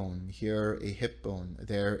thigh bone, here a hip bone,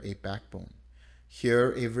 there a backbone,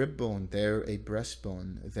 here a rib bone, there a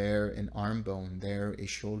breastbone, there an arm bone, there a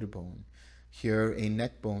shoulder bone, here a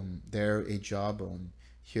neck bone, there a jawbone,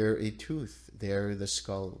 here a tooth, there the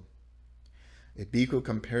skull. A bhikkhu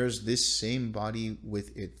compares this same body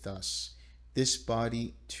with it thus. This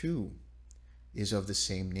body too is of the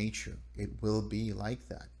same nature. It will be like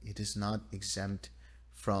that. It is not exempt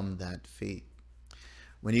from that fate.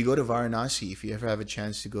 When you go to Varanasi, if you ever have a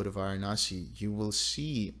chance to go to Varanasi, you will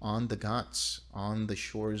see on the ghats, on the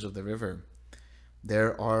shores of the river,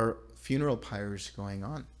 there are funeral pyres going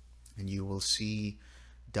on, and you will see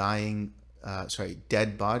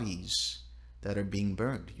dead bodies that are being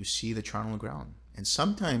burned. You see the charnel ground. And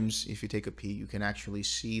sometimes, if you take a peek, you can actually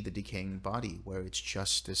see the decaying body where it's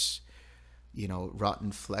just this,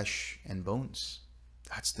 rotten flesh and bones.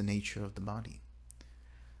 That's the nature of the body.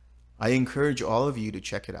 I encourage all of you to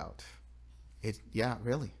check it out.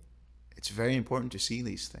 Really. It's very important to see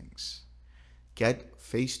these things. Get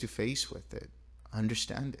face to face with it.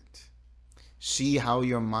 Understand it. See how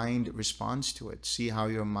your mind responds to it. See how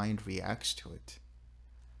your mind reacts to it.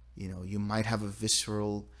 You might have a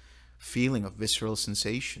visceral feeling, a visceral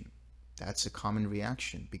sensation. That's a common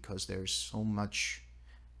reaction because there's so much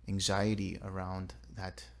anxiety around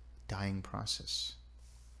that dying process.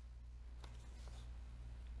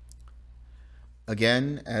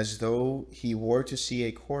 Again, as though he were to see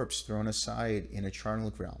a corpse thrown aside in a charnel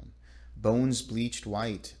ground, bones bleached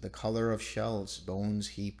white, the color of shells, bones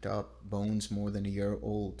heaped up, bones more than a year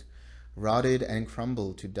old, rotted and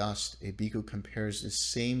crumbled to dust, a bhikkhu compares the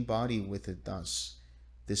same body with it thus.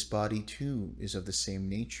 This body too is of the same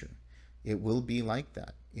nature. It will be like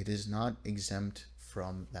that. It is not exempt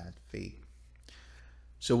from that fate.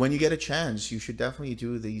 So when you get a chance, you should definitely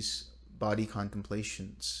do these body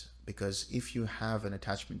contemplations, because if you have an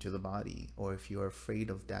attachment to the body, or if you're afraid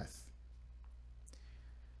of death,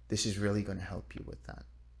 this is really going to help you with that.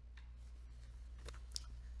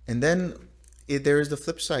 And then there is the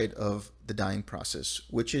flip side of the dying process,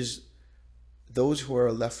 which is those who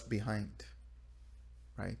are left behind,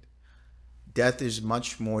 right? Death is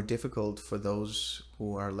much more difficult for those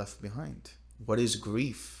who are left behind. What is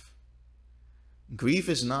grief? Grief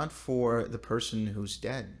is not for the person who's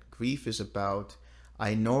dead. Grief is about,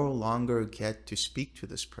 I no longer get to speak to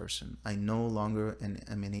this person. I no longer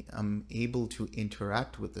am able to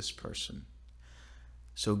interact with this person.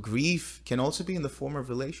 So grief can also be in the form of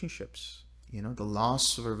relationships. You know, the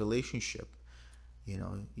loss of a relationship. You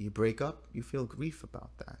know, you break up, you feel grief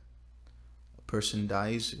about that. A person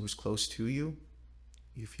dies who's close to you,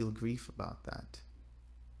 you feel grief about that.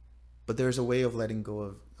 But there's a way of letting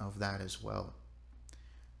go of that as well.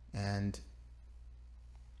 And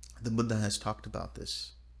the Buddha has talked about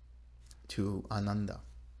this to Ananda.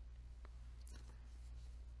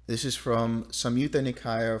 This is from Samyutta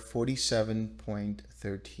Nikaya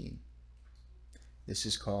 47.13. This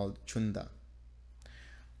is called Chunda.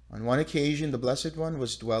 On one occasion, the Blessed One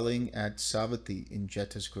was dwelling at Savatthi in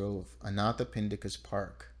Jeta's Grove, Anathapindika's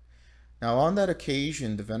park. Now on that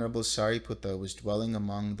occasion, the Venerable Sariputta was dwelling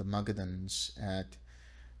among the Magadhans at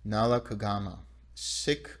Nalakagama,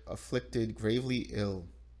 sick, afflicted, gravely ill,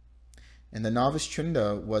 and the novice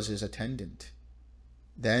Chunda was his attendant.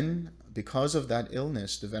 Then, because of that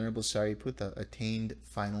illness, the Venerable Sariputta attained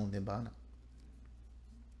final Nibbana.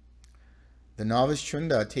 The novice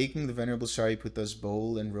Chunda, taking the Venerable Sariputta's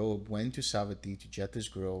bowl and robe, went to Savatthi to Jeta's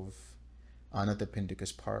Grove,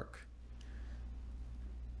 Anathapindika's park.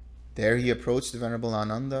 There he approached the Venerable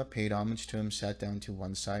Ananda, paid homage to him, sat down to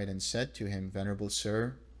one side, and said to him, Venerable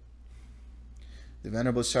Sir, the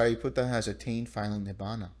Venerable Sariputta has attained final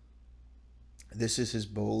Nibbana. This is his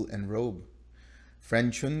bowl and robe.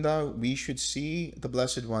 Friend Chunda, we should see the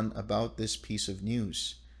Blessed One about this piece of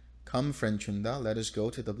news. Come, friend Chunda, let us go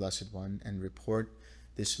to the Blessed One and report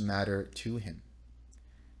this matter to him.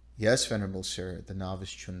 Yes, Venerable Sir, the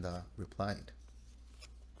novice Chunda replied.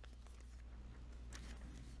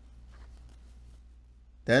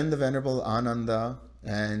 Then the Venerable Ananda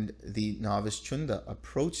and the novice Chunda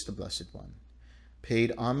approached the Blessed One,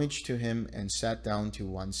 paid homage to him, and sat down to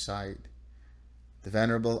one side. The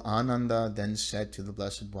Venerable Ananda then said to the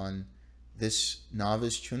Blessed One, This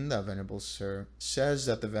novice Chunda, Venerable Sir, says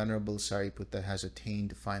that the Venerable Sariputta has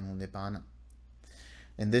attained final Nibbana,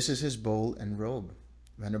 and this is his bowl and robe.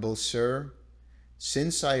 Venerable Sir,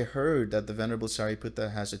 since I heard that the Venerable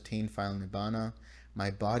Sariputta has attained final Nibbana,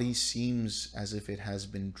 my body seems as if it has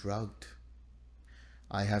been drugged.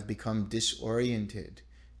 I have become disoriented.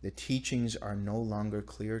 The teachings are no longer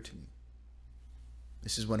clear to me.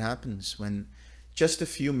 This is what happens when just a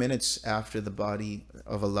few minutes after the body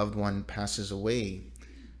of a loved one passes away,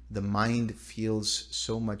 the mind feels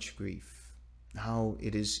so much grief. How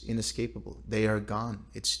it is inescapable. They are gone.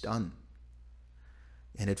 It's done.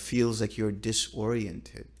 And it feels like you're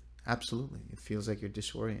disoriented. Absolutely. It feels like you're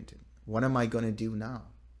disoriented. What am I going to do now?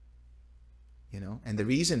 You know, and the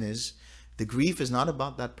reason is the grief is not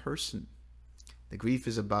about that person. The grief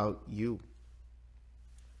is about you.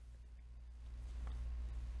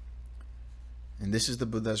 And this is the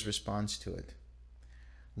Buddha's response to it.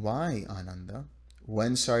 Why, Ananda,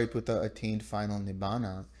 when Sariputta attained final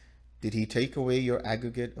Nibbana, did he take away your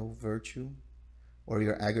aggregate of virtue, or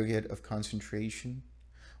your aggregate of concentration,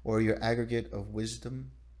 or your aggregate of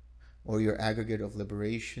wisdom, or your aggregate of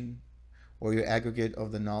liberation, or your aggregate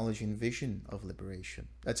of the knowledge and vision of liberation?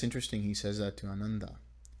 That's interesting, he says that to Ananda.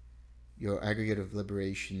 Your aggregate of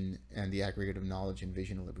liberation and the aggregate of knowledge and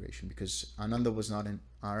vision of liberation, because Ananda was not an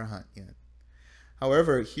arhat yet.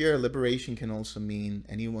 However, here liberation can also mean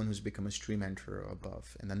anyone who's become a stream enterer or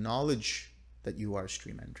above, and the knowledge that you are a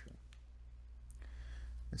stream enterer.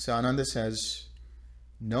 And so Ananda says,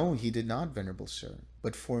 no, he did not, Venerable Sir.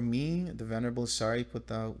 But for me, the Venerable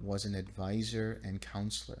Sariputta was an advisor and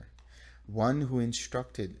counselor, one who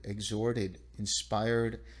instructed, exhorted,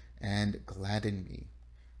 inspired, and gladdened me.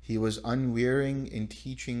 He was unwearying in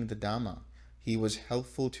teaching the Dhamma. He was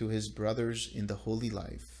helpful to his brothers in the holy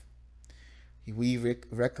life. We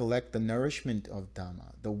recollect the nourishment of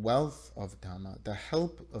Dhamma, the wealth of Dhamma, the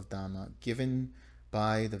help of Dhamma given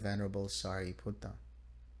by the Venerable Sariputta.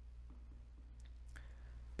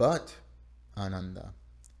 But, Ananda,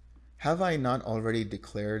 have I not already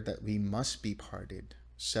declared that we must be parted,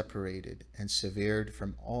 separated, and severed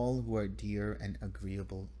from all who are dear and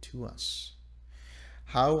agreeable to us?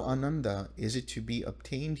 How, Ananda, is it to be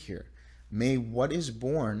obtained here? May what is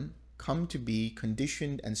born come to be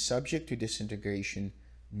conditioned and subject to disintegration,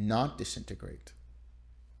 not disintegrate.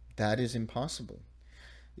 That is impossible.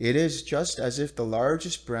 It is just as if the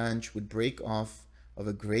largest branch would break off of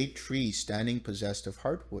a great tree standing possessed of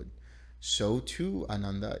heartwood. So too,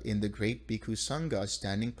 Ananda, in the great Bhikkhu Sangha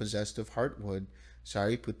standing possessed of heartwood,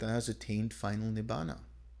 Sariputta has attained final Nibbana.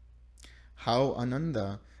 How,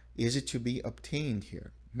 Ananda, is it to be obtained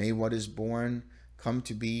here? May what is born come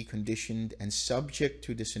to be conditioned and subject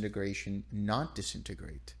to disintegration, not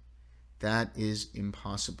disintegrate. That is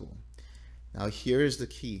impossible. Now here is the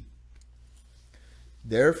key.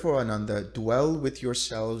 Therefore, Ananda, dwell with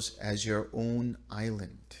yourselves as your own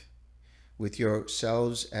island, with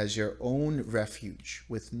yourselves as your own refuge,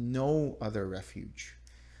 with no other refuge.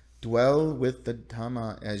 Dwell with the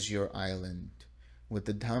Dhamma as your island, with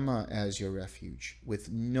the Dhamma as your refuge,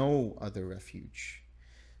 with no other refuge.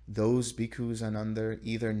 Those bhikkhus, Ananda,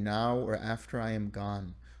 either now or after I am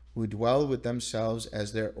gone, who dwell with themselves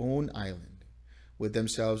as their own island, with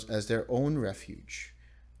themselves as their own refuge,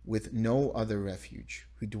 with no other refuge,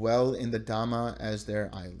 who dwell in the Dhamma as their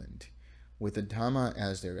island, with the Dhamma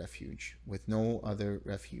as their refuge, with no other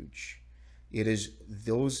refuge. It is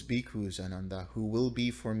those bhikkhus, Ananda, who will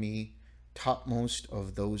be for me topmost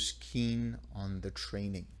of those keen on the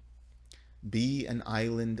training. Be an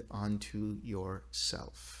island unto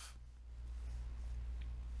yourself.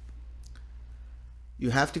 You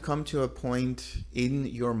have to come to a point in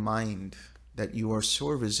your mind that you are so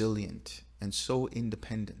resilient and so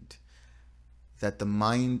independent that the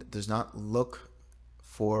mind does not look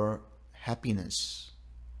for happiness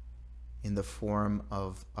in the form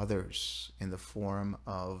of others, in the form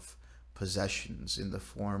of possessions, in the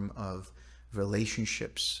form of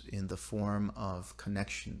relationships, in the form of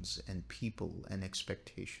connections and people and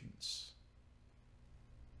expectations.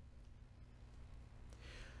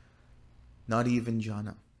 Not even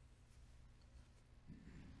jhana.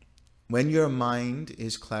 When your mind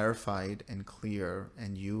is clarified and clear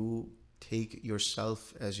and you take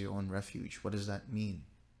yourself as your own refuge, what does that mean?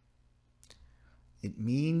 It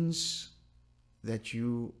means that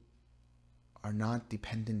you are not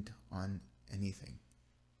dependent on anything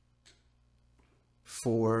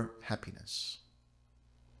for happiness.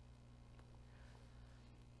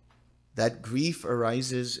 That grief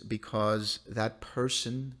arises because that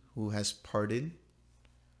person who has parted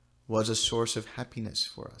was a source of happiness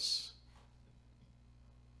for us.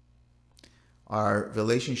 Our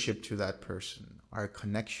relationship to that person, our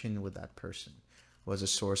connection with that person was a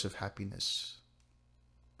source of happiness.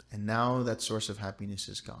 And now that source of happiness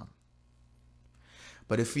is gone.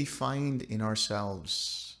 But if we find in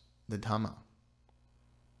ourselves the Dhamma,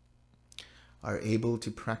 are able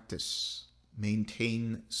to practice,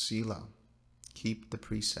 maintain sila, keep the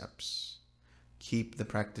precepts, keep the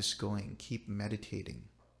practice going, keep meditating,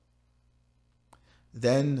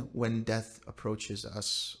 then when death approaches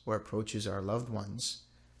us or approaches our loved ones,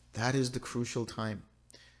 that is the crucial time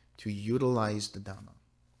to utilize the Dhamma.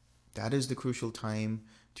 That is the crucial time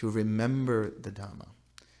to remember the Dhamma.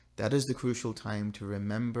 That is the crucial time to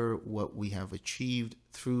remember what we have achieved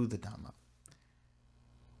through the Dhamma.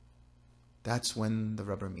 That's when the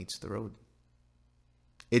rubber meets the road.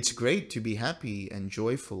 It's great to be happy and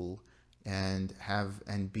joyful and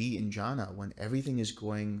be in jhana when everything is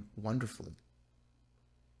going wonderfully.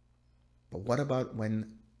 But what about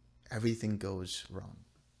when everything goes wrong?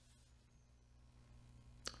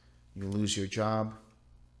 You lose your job,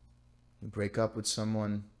 you break up with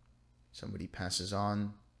someone, somebody passes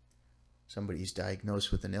on, somebody's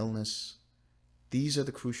diagnosed with an illness. These are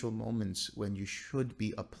the crucial moments when you should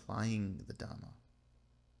be applying the Dhamma.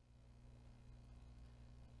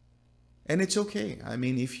 And it's okay. I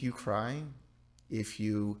mean, if you cry, if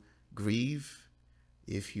you grieve,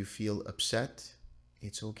 if you feel upset,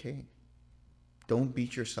 it's okay. Don't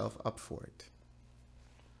beat yourself up for it.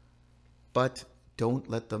 But don't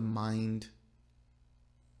let the mind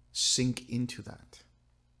sink into that.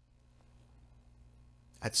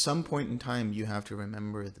 At some point in time, you have to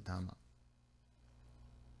remember the Dhamma.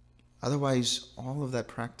 Otherwise, all of that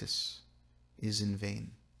practice is in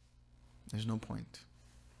vain. There's no point.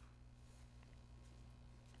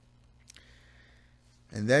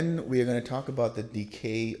 And then we are going to talk about the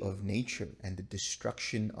decay of nature and the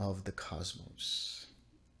destruction of the cosmos.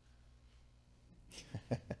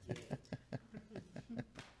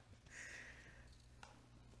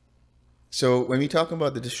 So when we talk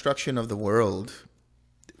about the destruction of the world,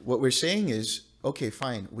 what we're saying is, okay,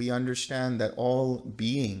 fine, we understand that all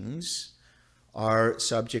beings are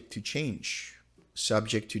subject to change,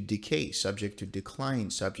 subject to decay, subject to decline,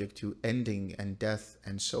 subject to ending and death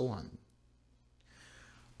and so on.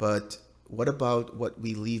 But what about what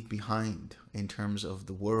we leave behind in terms of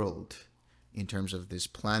the world, in terms of this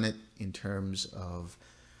planet, in terms of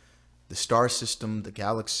the star system, the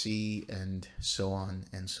galaxy, and so on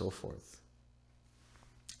and so forth?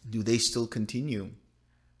 Do they still continue?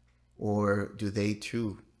 Or do they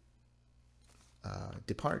too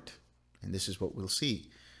depart? And this is what we'll see.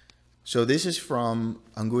 So this is from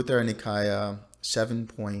Anguttara Nikaya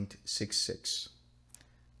 7.66.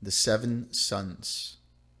 the 7 sons.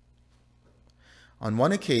 On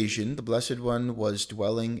one occasion, the Blessed One was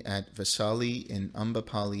dwelling at Vesali in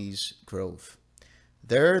Ambapali's grove.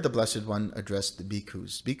 There the Blessed One addressed the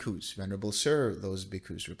bhikkhus. Bhikkhus, Venerable Sir, those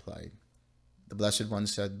bhikkhus replied. The Blessed One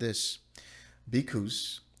said this: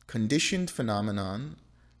 Bhikkhus, conditioned phenomena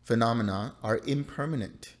are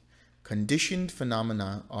impermanent. Conditioned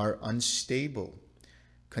phenomena are unstable.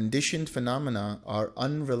 Conditioned phenomena are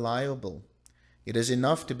unreliable. It is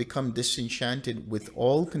enough to become disenchanted with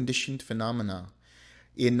all conditioned phenomena,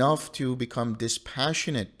 enough to become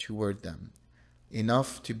dispassionate toward them,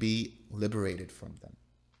 enough to be liberated from them.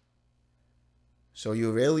 So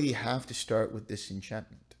you really have to start with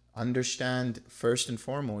disenchantment. Understand first and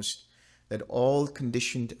foremost that all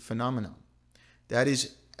conditioned phenomena, that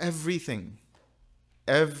is everything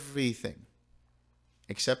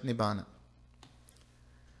except Nibbana,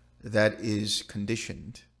 that is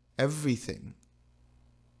conditioned, everything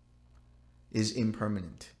is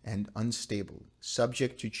impermanent and unstable,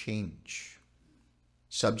 subject to change,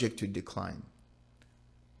 subject to decline,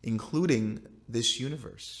 including this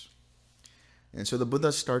universe. And so the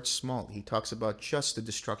Buddha starts small. He talks about just the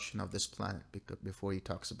destruction of this planet before he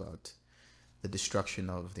talks about the destruction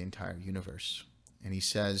of the entire universe. And he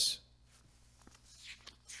says,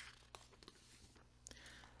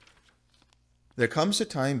 there comes a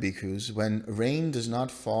time, bhikkhus, when rain does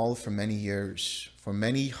not fall for many years, for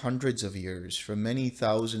many hundreds of years, for many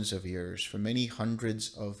thousands of years, for many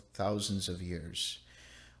hundreds of thousands of years.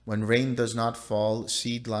 When rain does not fall,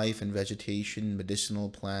 seed life and vegetation, medicinal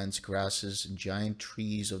plants, grasses, and giant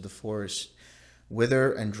trees of the forest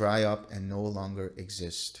wither and dry up and no longer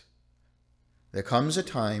exist. There comes a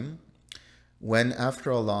time when, after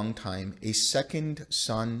a long time, a second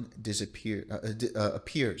sun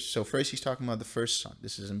appears. So first he's talking about the first sun.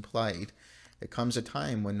 This is implied. There comes a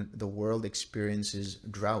time when the world experiences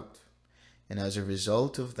drought. And as a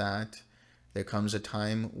result of that, there comes a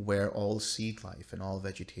time where all seed life and all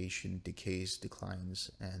vegetation decays,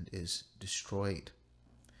 declines, and is destroyed.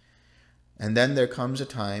 And then there comes a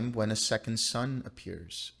time when a second sun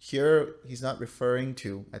appears. Here, he's not referring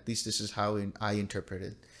to, at least this is how I interpret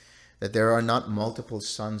it, that there are not multiple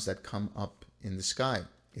suns that come up in the sky.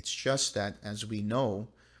 It's just that, as we know,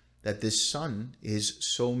 that this sun is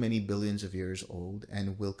so many billions of years old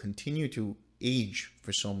and will continue to age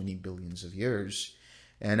for so many billions of years.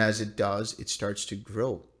 And as it does, it starts to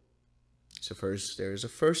grow. So first there's a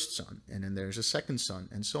first sun, and then there's a second sun,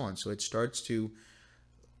 and so on. So it starts to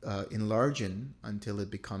enlarge until it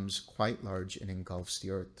becomes quite large and engulfs the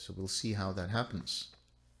earth. So we'll see how that happens.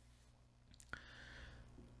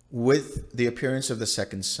 With the appearance of the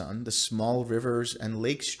second sun, the small rivers and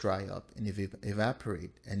lakes dry up and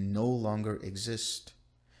evaporate and no longer exist.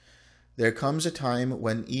 There comes a time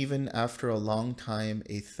when, even after a long time,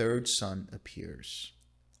 a third sun appears.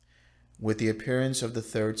 With the appearance of the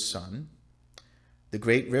third sun, the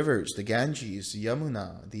great rivers, the Ganges, the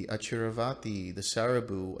Yamuna, the Achiravati, the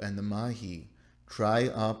Sarabu, and the Mahi dry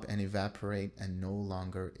up and evaporate and no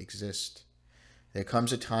longer exist. There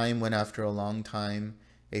comes a time when, after a long time,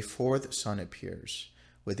 a fourth sun appears.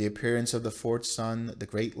 With the appearance of the fourth sun, the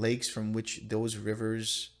great lakes from which those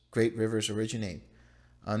great rivers originate,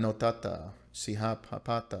 Anotata,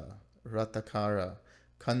 Sihapapata, Ratakara,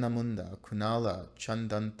 Kannamunda, Kunala,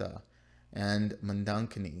 Chandanta, and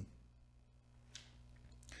Mandankini,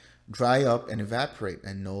 dry up and evaporate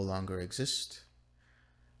and no longer exist.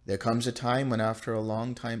 There comes a time when, after a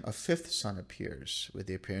long time, a fifth sun appears. With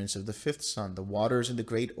the appearance of the fifth sun, the waters in the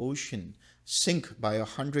great ocean sink by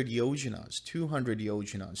 100 yojanas, 200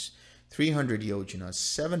 yojanas, 300 yojanas,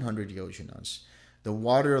 700 yojanas. The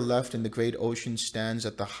water left in the great ocean stands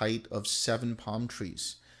at the height of 7 palm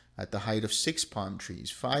trees, at the height of 6 palm trees,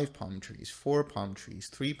 5 palm trees, 4 palm trees,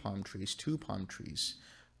 3 palm trees, 2 palm trees,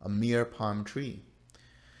 a mere palm tree.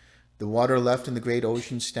 The water left in the great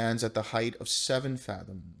ocean stands at the height of 7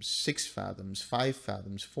 fathoms, 6 fathoms, 5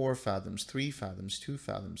 fathoms, 4 fathoms, 3 fathoms, 2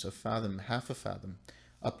 fathoms, a fathom, half a fathom,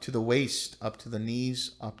 up to the waist, up to the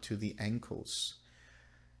knees, up to the ankles.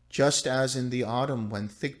 Just as in the autumn, when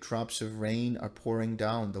thick drops of rain are pouring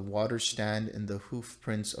down, the waters stand in the hoof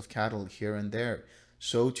prints of cattle here and there,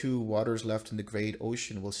 so too waters left in the great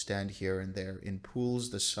ocean will stand here and there in pools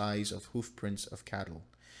the size of hoof prints of cattle.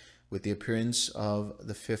 With the appearance of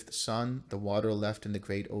the fifth sun, the water left in the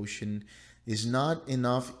great ocean is not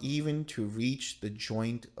enough even to reach the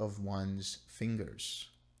joint of one's fingers.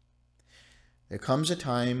 There comes a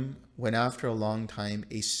time when, after a long time,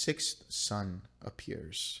 a sixth sun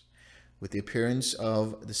appears. With the appearance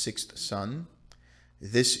of the sixth sun,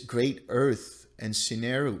 this great earth and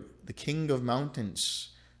Sineru, the king of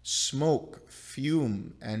mountains, smoke,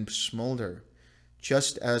 fume, and smolder,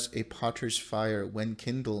 just as a potter's fire, when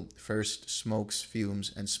kindled, first smokes,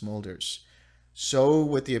 fumes, and smolders. So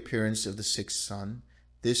with the appearance of the sixth sun,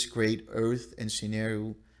 this great earth and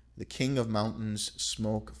Sineru, the king of mountains,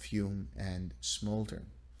 smoke, fume, and smolder.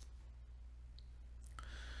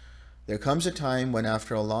 There comes a time when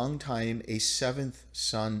after a long time a seventh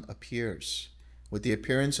sun appears. With the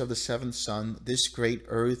appearance of the seventh sun, this great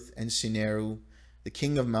earth and Sineru, the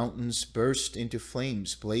king of mountains, burst into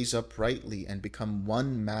flames, blaze up brightly, and become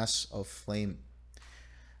one mass of flame.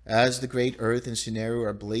 As the great earth and Sineru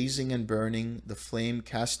are blazing and burning, the flame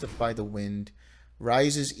cast up by the wind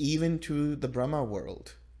rises even to the Brahma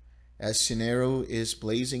world. As Sineru is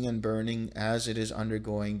blazing and burning, as it is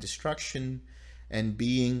undergoing destruction and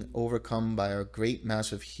being overcome by a great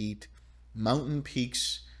mass of heat, mountain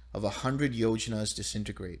peaks of 100 yojanas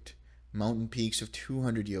disintegrate. Mountain peaks of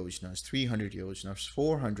 200 yojanas, 300 yojanas,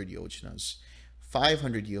 400 yojanas,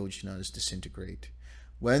 500 yojanas disintegrate.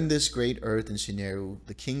 When this great earth and Sineru,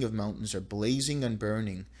 the king of mountains, are blazing and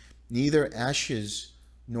burning, neither ashes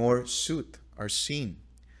nor soot are seen.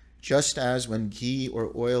 Just as when ghee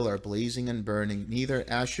or oil are blazing and burning, neither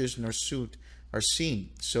ashes nor soot are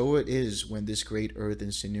seen, so it is when this great earth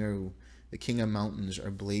and Sineru, the king of mountains,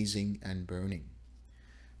 are blazing and burning.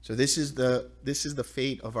 So this is the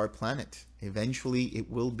fate of our planet. Eventually it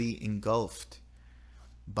will be engulfed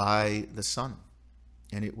by the sun,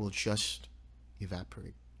 and it will just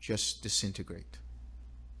evaporate, just disintegrate.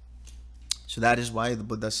 So that is why the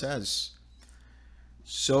Buddha says,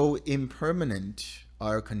 so impermanent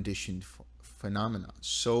are conditioned phenomena,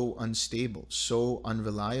 so unstable, so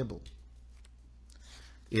unreliable.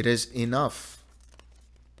 It is enough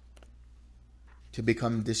to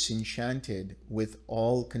become disenchanted with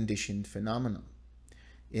all conditioned phenomena,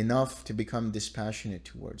 enough to become dispassionate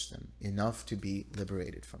towards them, enough to be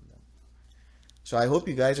liberated from them. So I hope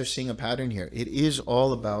you guys are seeing a pattern here. It is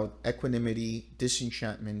all about equanimity,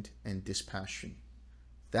 disenchantment, and dispassion.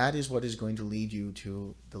 That is what is going to lead you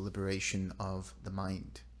to the liberation of the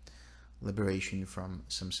mind, liberation from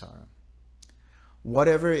samsara.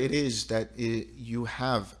 Whatever it is that you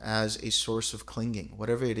have as a source of clinging,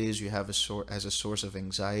 whatever it is you have as a source of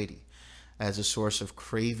anxiety, as a source of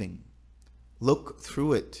craving, look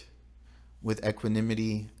through it with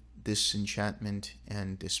equanimity, disenchantment,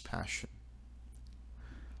 and dispassion.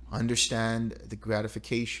 Understand the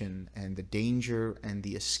gratification and the danger and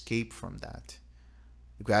the escape from that.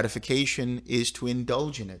 The gratification is to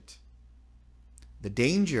indulge in it. The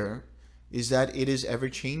danger is that it is ever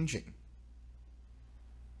changing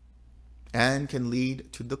and can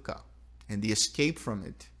lead to dukkha. And the escape from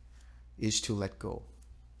it is to let go,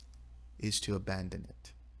 is to abandon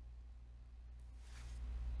it.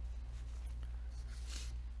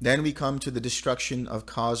 Then we come to the destruction of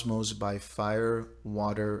cosmos by fire,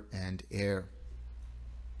 water, and air.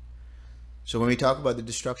 So when we talk about the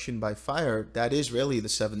destruction by fire, that is really the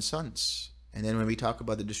seven suns. And then when we talk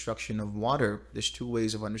about the destruction of water, there's two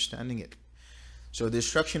ways of understanding it. So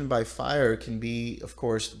destruction by fire can be, of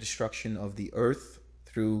course, the destruction of the earth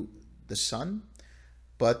through the sun,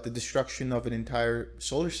 but the destruction of an entire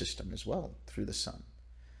solar system as well through the sun.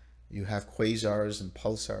 You have quasars and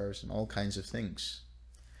pulsars and all kinds of things.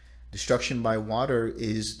 Destruction by water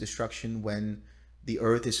is destruction when the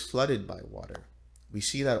earth is flooded by water. We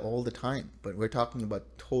see that all the time, but we're talking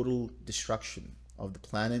about total destruction of the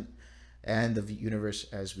planet and of the universe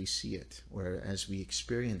as we see it, or as we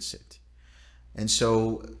experience it. And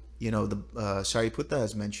so, you know, the Sariputta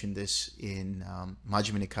has mentioned this in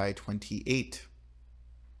Majjhima Nikaya 28.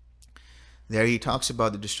 There he talks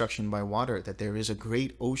about the destruction by water, that there is a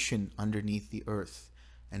great ocean underneath the earth.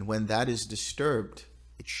 And when that is disturbed,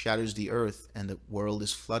 it shatters the earth and the world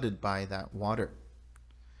is flooded by that water.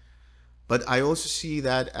 But I also see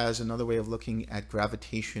that as another way of looking at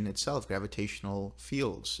gravitation itself, gravitational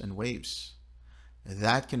fields and waves.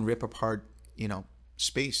 That can rip apart, you know,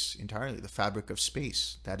 space entirely, the fabric of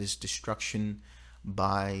space. That is destruction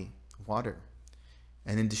by water.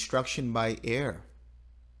 And in destruction by air,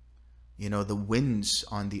 you know, the winds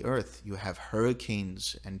on the earth, you have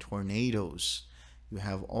hurricanes and tornadoes, you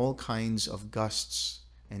have all kinds of gusts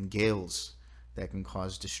and gales that can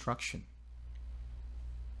cause destruction.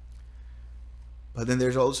 But then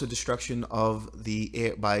there's also destruction of the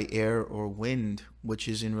air by air or wind, which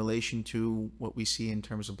is in relation to what we see in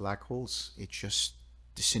terms of black holes. It just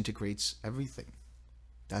disintegrates everything.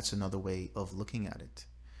 That's another way of looking at it.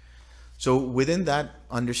 So within that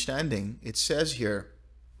understanding, it says here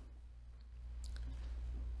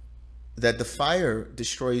that the fire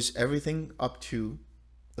destroys everything up to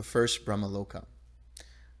the first Brahmaloka.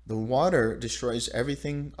 The water destroys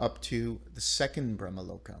everything up to the second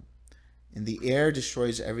Brahmaloka. And the air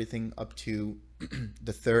destroys everything up to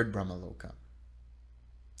the third Brahmaloka.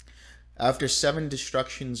 After 7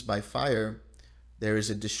 destructions by fire, there is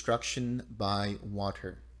a destruction by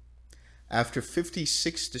water. After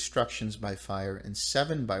 56 destructions by fire and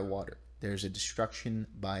 7 by water, there's a destruction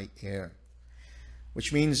by air.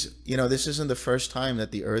 Which means, this isn't the first time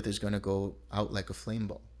that the earth is going to go out like a flame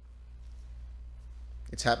ball.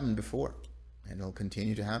 It's happened before, and it'll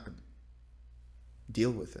continue to happen.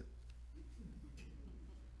 Deal with it.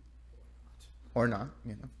 Or not,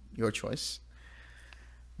 your choice.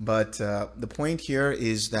 But the point here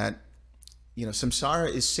is that,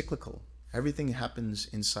 samsara is cyclical. Everything happens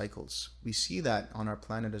in cycles. We see that on our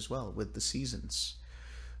planet as well, with the seasons,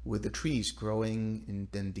 with the trees growing and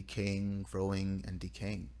then decaying, growing and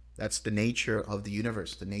decaying. That's the nature of the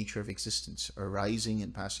universe, the nature of existence, arising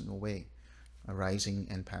and passing away, arising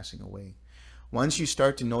and passing away. Once you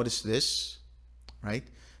start to notice this, right,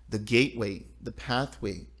 the gateway, the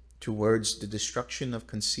pathway towards the destruction of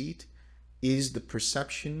conceit is the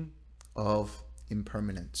perception of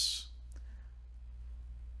impermanence.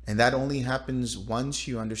 And that only happens once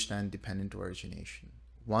you understand dependent origination.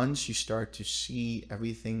 Once you start to see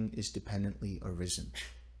everything is dependently arisen.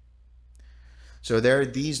 So there are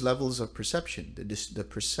these levels of perception. The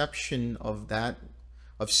perception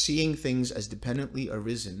of seeing things as dependently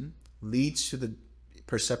arisen leads to the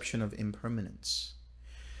perception of impermanence.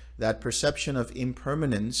 That perception of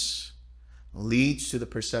impermanence leads to the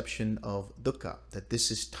perception of dukkha, that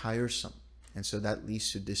this is tiresome. And so that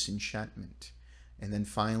leads to disenchantment. And then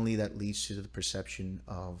finally that leads to the perception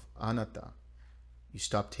of anatta. You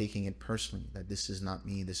stop taking it personally, that this is not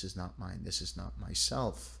me, this is not mine, this is not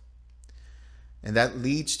myself. And that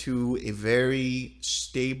leads to a very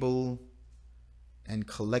stable and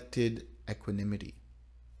collected equanimity.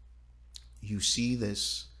 You see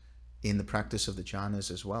this in the practice of the jhanas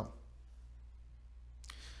as well.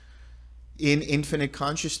 In infinite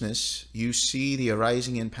consciousness, you see the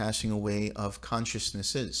arising and passing away of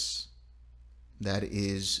consciousnesses. That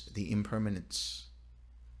is the impermanence.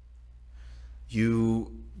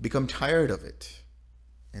 You become tired of it,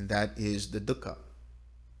 and that is the dukkha.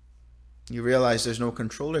 You realize there's no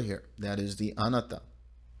controller here. That is the anatta.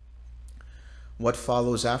 What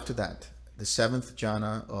follows after that? The 7th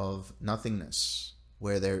jhana of nothingness,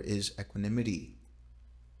 where there is equanimity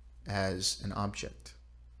as an object.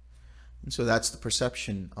 And so that's the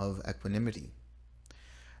perception of equanimity.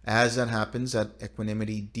 As that happens, that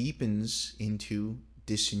equanimity deepens into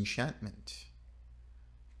disenchantment.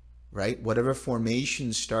 Right? Whatever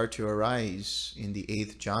formations start to arise in the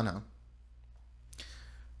 8th jhana,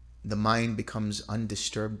 the mind becomes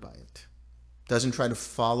undisturbed by it. Doesn't try to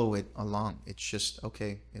follow it along. It's just,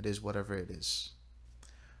 okay, it is whatever it is.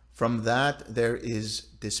 From that, there is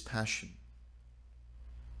dispassion.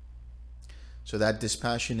 So that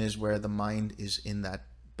dispassion is where the mind is in that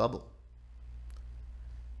bubble.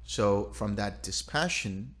 So from that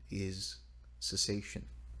dispassion is cessation.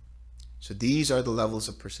 So these are the levels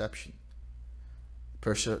of perception.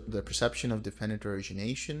 The perception of dependent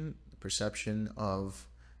origination, the perception of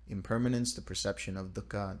impermanence, the perception of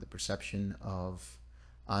dukkha, the perception of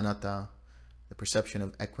anatta, the perception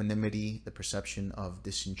of equanimity, the perception of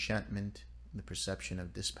disenchantment, the perception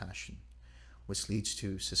of dispassion, which leads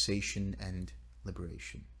to cessation and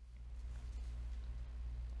liberation.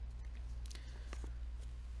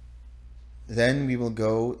 Then we will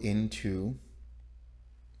go into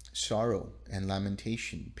sorrow and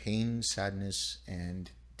lamentation, pain, sadness,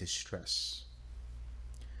 and distress.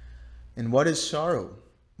 And what is sorrow?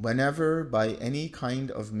 Whenever by any kind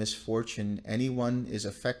of misfortune anyone is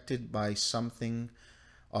affected by something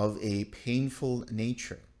of a painful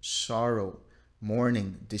nature, sorrow,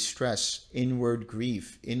 mourning, distress, inward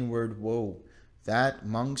grief, inward woe, that,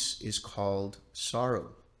 monks, is called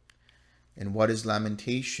sorrow. And what is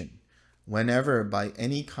lamentation? Whenever by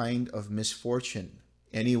any kind of misfortune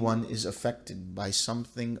anyone is affected by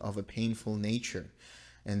something of a painful nature,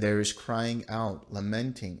 and there is crying out,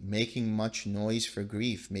 lamenting, making much noise for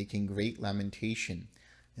grief, making great lamentation,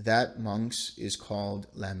 that, monks, is called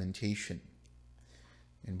lamentation.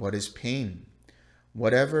 And what is pain?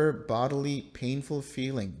 Whatever bodily painful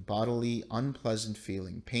feeling, bodily unpleasant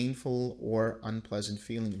feeling, painful or unpleasant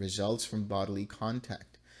feeling results from bodily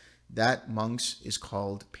contact, that, monks, is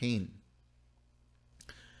called pain.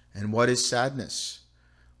 And what is sadness?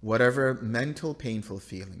 Whatever mental painful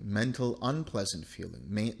feeling, mental unpleasant feeling,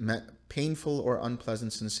 painful or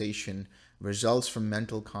unpleasant sensation results from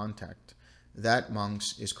mental contact, that,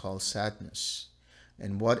 monks, is called sadness.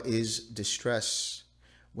 And what is distress?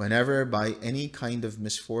 Whenever by any kind of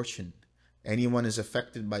misfortune anyone is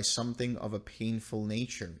affected by something of a painful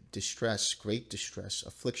nature, distress, great distress,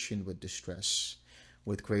 affliction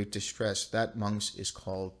with great distress, that, monks, is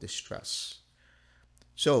called distress.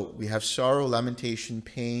 So we have sorrow, lamentation,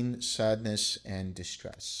 pain, sadness, and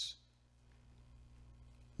distress.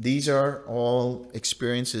 These are all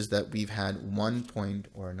experiences that we've had one point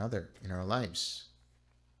or another in our lives.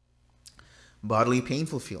 Bodily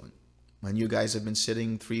painful feeling. When you guys have been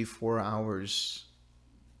sitting 3-4 hours,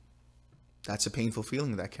 that's a painful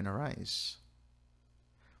feeling that can arise.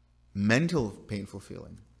 Mental painful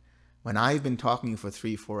feeling. When I've been talking for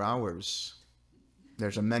 3-4 hours,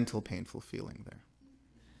 there's a mental painful feeling there.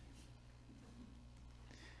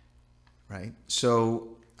 Right?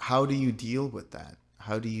 So how do you deal with that?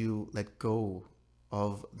 How do you let go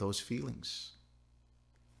of those feelings?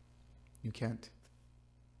 You can't.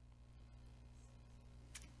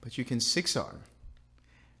 But you can 6R.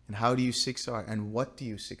 And how do you 6R? And what do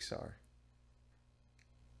you 6R?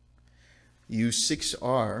 You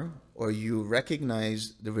 6R, or you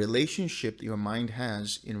recognize the relationship your mind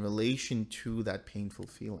has in relation to that painful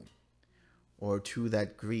feeling or to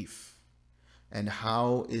that grief. And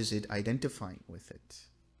how is it identifying with it?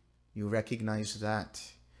 You recognize that.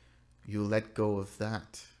 You let go of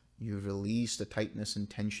that. You release the tightness and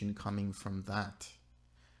tension coming from that.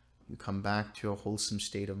 You come back to a wholesome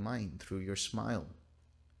state of mind through your smile.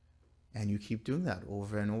 And you keep doing that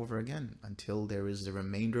over and over again until there is the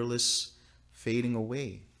remainderless fading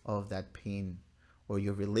away of that pain or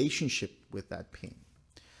your relationship with that pain.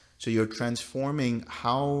 So you're transforming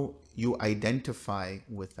how you identify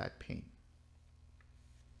with that pain.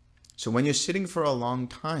 So when you're sitting for a long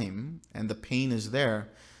time and the pain is there,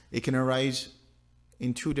 it can arise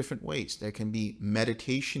in two different ways. There can be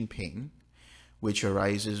meditation pain, which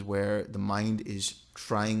arises where the mind is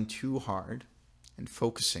trying too hard and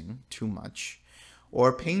focusing too much,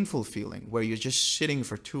 or painful feeling where you're just sitting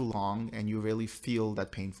for too long and you really feel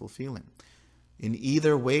that painful feeling. In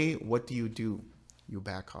either way, what do? You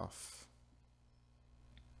back off.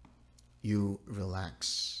 You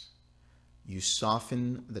relax. You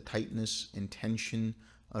soften the tightness and tension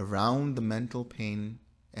around the mental pain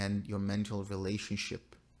and your mental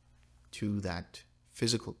relationship to that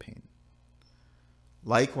physical pain.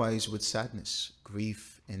 Likewise with sadness,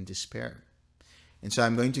 grief, and despair. And so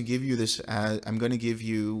I'm going to give you I'm going to give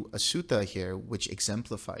you a sutta here which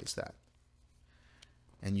exemplifies that.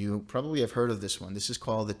 And you probably have heard of this one. This is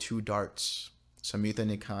called the Two Darts, Samyutta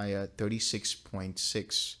Nikaya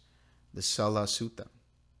 36.6, the Sala Sutta.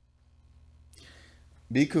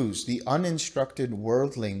 Bhikkhus, the uninstructed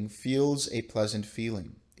worldling feels a pleasant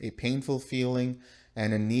feeling, a painful feeling,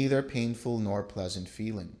 and a neither painful nor pleasant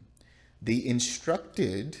feeling. The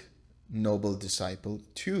instructed noble disciple,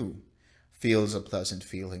 too, feels a pleasant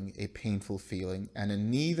feeling, a painful feeling, and a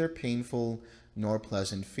neither painful nor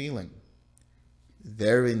pleasant feeling.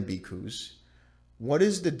 Therein, bhikkhus, what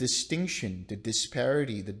is the distinction, the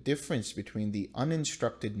disparity, the difference between the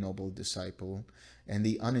uninstructed noble disciple and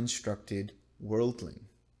the uninstructed worldling?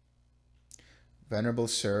 Venerable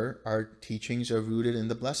Sir, our teachings are rooted in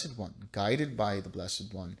the Blessed One, guided by the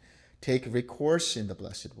Blessed One. Take recourse in the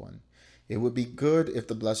Blessed One. It would be good if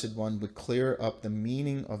the Blessed One would clear up the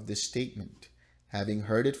meaning of this statement. Having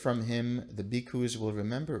heard it from him, the bhikkhus will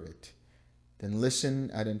remember it. Then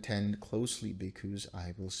listen and attend closely, bhikkhus,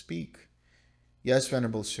 I will speak. Yes,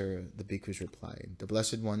 Venerable Sir, the bhikkhus replied. The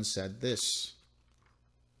Blessed One said this.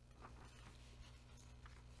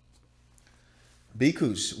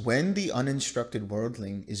 Bhikkhus, when the uninstructed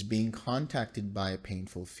worldling is being contacted by a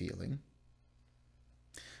painful feeling,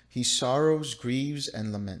 he sorrows, grieves,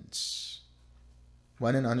 and laments.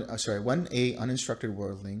 When a uninstructed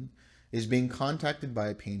worldling is being contacted by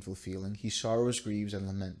a painful feeling, he sorrows, grieves, and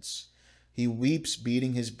laments. He weeps,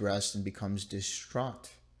 beating his breast, and becomes distraught.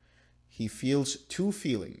 He feels two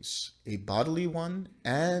feelings, a bodily one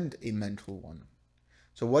and a mental one.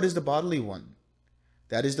 So what is the bodily one?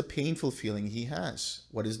 That is the painful feeling he has.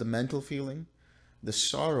 What is the mental feeling? The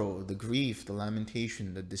sorrow, the grief, the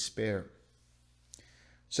lamentation, the despair.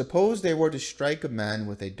 Suppose they were to strike a man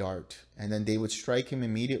with a dart, and then they would strike him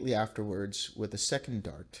immediately afterwards with a second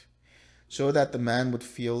dart, so that the man would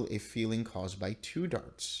feel a feeling caused by two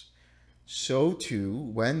darts. So too,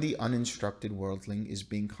 when the uninstructed worldling is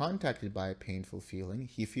being contacted by a painful feeling,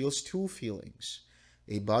 he feels two feelings,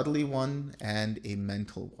 a bodily one and a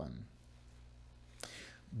mental one.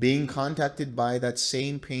 Being contacted by that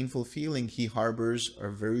same painful feeling, he harbors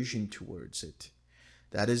aversion towards it.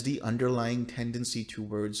 That is the underlying tendency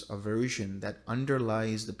towards aversion that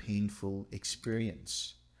underlies the painful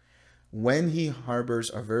experience. When he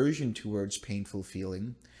harbors aversion towards painful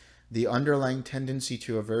feeling, the underlying tendency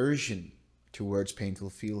to aversion towards painful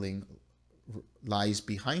feeling lies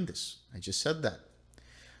behind this. I just said that.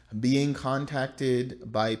 Being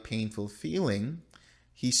contacted by painful feeling,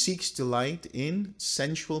 he seeks delight in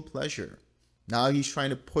sensual pleasure. Now he's trying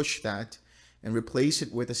to push that and replace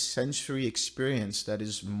it with a sensory experience that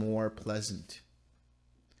is more pleasant.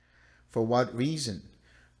 For what reason?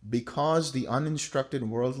 Because the uninstructed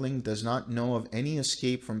worldling does not know of any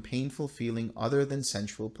escape from painful feeling other than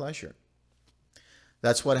sensual pleasure.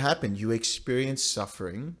 That's what happened. You experience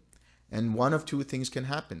suffering, and one of two things can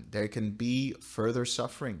happen. There can be further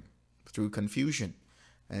suffering through confusion,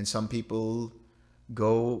 and some people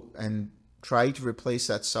go and try to replace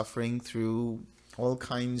that suffering through all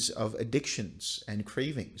kinds of addictions and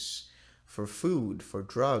cravings for food, for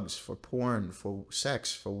drugs, for porn, for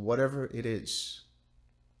sex, for whatever it is.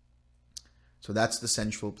 So that's the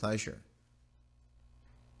sensual pleasure.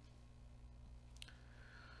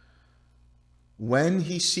 When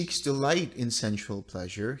he seeks delight in sensual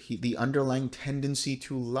pleasure, the underlying tendency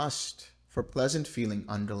to lust for pleasant feeling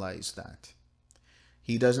underlies that.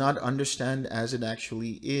 He does not understand as it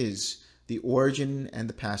actually is the origin and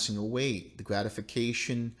the passing away, the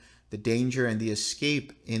gratification, the danger and the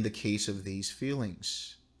escape in the case of these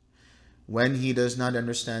feelings. When he does not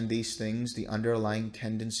understand these things, the underlying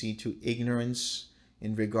tendency to ignorance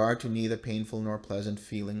in regard to neither painful nor pleasant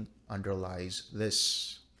feeling underlies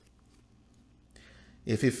this.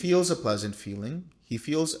 If he feels a pleasant feeling, he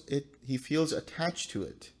feels attached to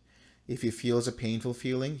it. If he feels a painful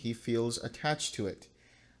feeling, he feels attached to it.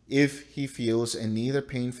 If he feels a neither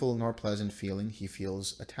painful nor pleasant feeling, he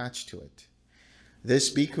feels attached to it.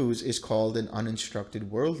 This bhikkhus is called an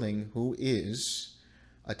uninstructed worldling who is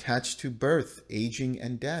attached to birth, aging,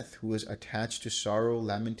 and death, who is attached to sorrow,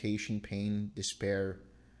 lamentation, pain, despair,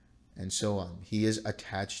 and so on. He is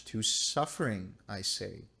attached to suffering, I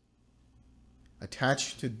say.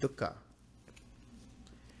 Attached to dukkha.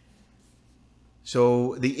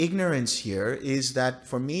 So the ignorance here is that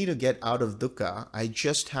for me to get out of dukkha, I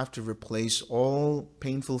just have to replace all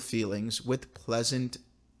painful feelings with pleasant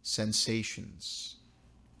sensations.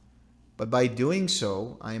 But by doing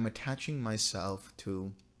so, I am attaching myself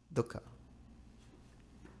to dukkha.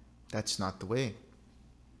 That's not the way.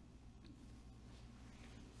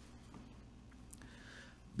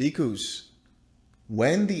 Bhikkhus,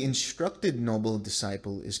 when the instructed noble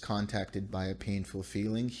disciple is contacted by a painful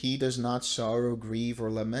feeling, he does not sorrow, grieve,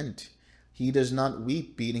 or lament. He does not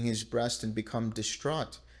weep, beating his breast, and become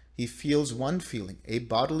distraught. He feels one feeling, a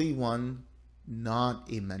bodily one, not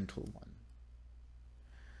a mental one.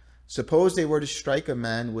 Suppose they were to strike a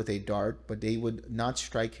man with a dart, but they would not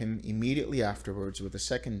strike him immediately afterwards with a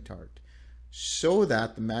second dart, so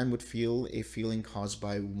that the man would feel a feeling caused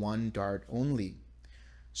by one dart only.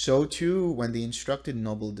 So too, when the instructed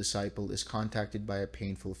noble disciple is contacted by a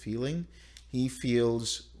painful feeling, he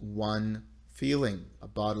feels one feeling, a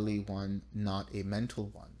bodily one, not a mental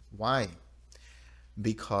one. Why?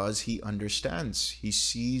 Because he understands. He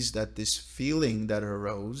sees that this feeling that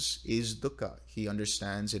arose is dukkha. He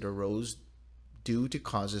understands it arose due to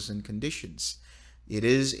causes and conditions. It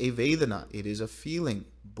is a vedana. It is a feeling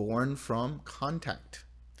born from contact.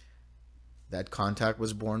 That contact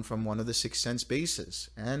was born from one of the six sense bases,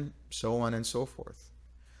 and so on and so forth.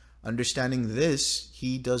 Understanding this,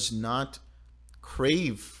 he does not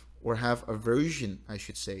crave or have aversion, I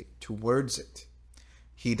should say, towards it.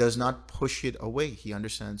 He does not push it away. He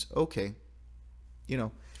understands, okay,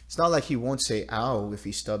 it's not like he won't say ow if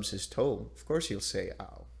he stubs his toe. Of course he'll say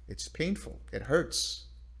ow. It's painful. It hurts.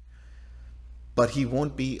 But he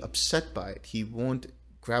won't be upset by it. He won't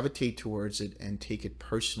gravitate towards it and take it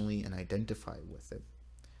personally and identify with it.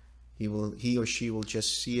 He or she will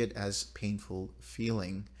just see it as painful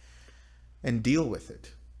feeling and deal with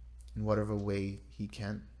it in whatever way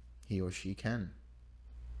he or she can.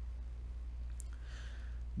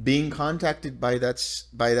 Being contacted by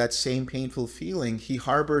that same painful feeling, he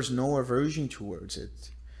harbors no aversion towards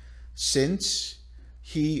it. Since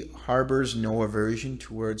he harbors no aversion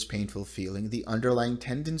towards painful feeling, the underlying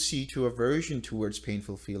tendency to aversion towards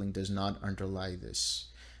painful feeling does not underlie this.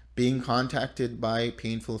 Being contacted by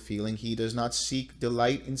painful feeling, he does not seek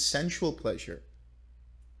delight in sensual pleasure.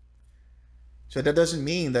 So that doesn't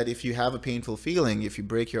mean that if you have a painful feeling, if you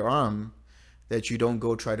break your arm, that you don't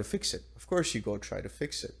go try to fix it. Of course you go try to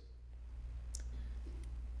fix it.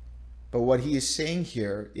 But what he is saying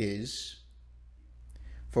here is,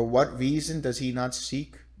 for what reason does he not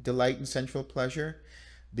seek delight in sensual pleasure?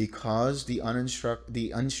 Because the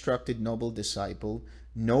unstructed noble disciple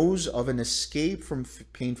knows of an escape from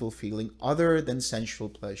painful feeling other than sensual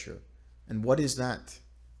pleasure. And what is that?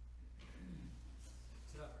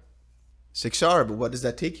 6R, but what does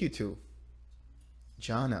that take you to?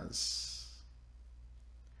 Jhanas.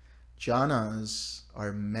 Jhanas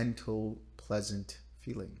are mental pleasant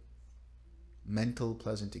feeling. Mental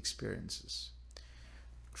pleasant experiences.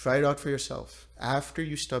 Try it out for yourself. After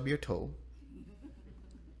you stub your toe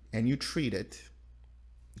and you treat it,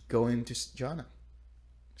 go into jhana.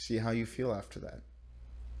 See how you feel after that.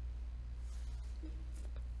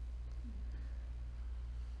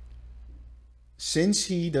 Since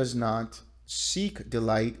he does not seek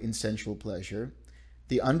delight in sensual pleasure,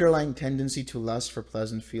 the underlying tendency to lust for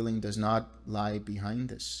pleasant feeling does not lie behind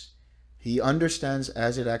this. He understands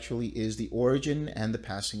as it actually is the origin and the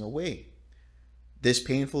passing away. This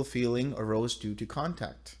painful feeling arose due to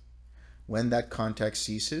contact. When that contact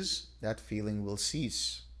ceases, that feeling will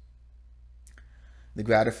cease. The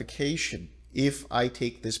gratification, if I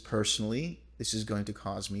take this personally, this is going to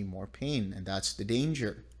cause me more pain, and that's the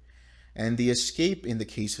danger. And the escape in the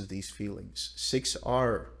case of these feelings.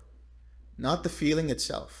 6R, not the feeling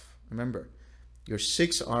itself. Remember, you're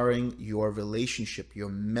 6Ring your relationship, your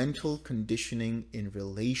mental conditioning in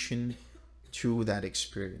relation to that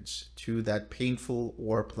experience, to that painful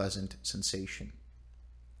or pleasant sensation.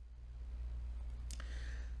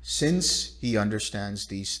 Since he understands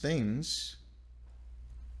these things,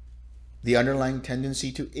 the underlying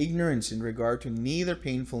tendency to ignorance in regard to neither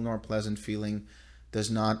painful nor pleasant feeling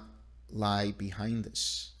does not lie behind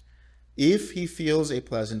this. If he feels a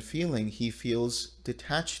pleasant feeling, he feels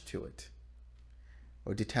detached to it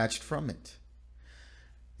or detached from it.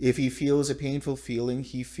 If he feels a painful feeling,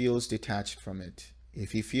 he feels detached from it.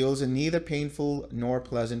 If he feels a neither painful nor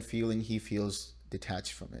pleasant feeling, he feels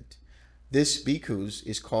detached from it. This bhikkhus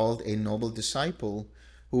is called a noble disciple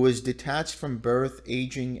who is detached from birth,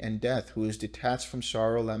 aging, and death, who is detached from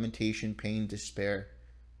sorrow, lamentation, pain, despair,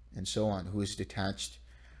 and so on, who is detached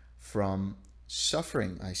from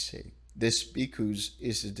suffering, I say. This bhikkhus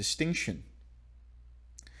is a distinction,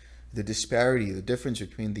 the disparity, the difference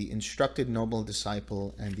between the instructed noble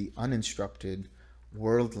disciple and the uninstructed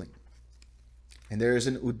worldling. And there is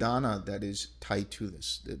an udana that is tied to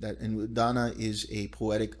this. An udana is a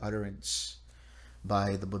poetic utterance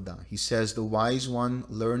by the Buddha. He says, the wise one,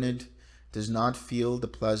 learned, does not feel the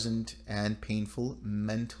pleasant and painful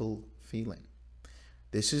mental feeling.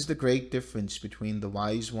 This is the great difference between the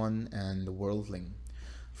wise one and the worldling.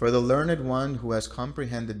 For the learned one who has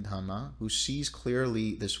comprehended Dhamma, who sees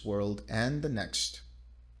clearly this world and the next,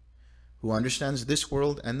 who understands this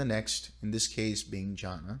world and the next, in this case being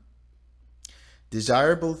jhana,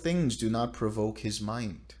 desirable things do not provoke his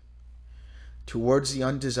mind. Towards the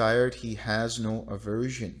undesired he has no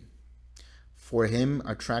aversion. For him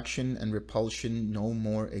attraction and repulsion no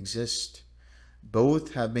more exist.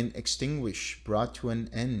 Both have been extinguished, brought to an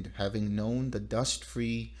end, having known the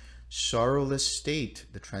dust-free, sorrowless state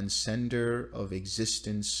the transcender of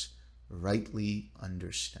existence rightly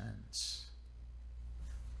understands.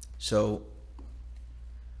 So,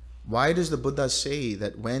 why does the Buddha say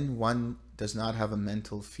that when one does not have a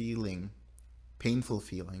mental feeling, painful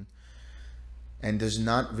feeling, and does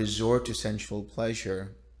not resort to sensual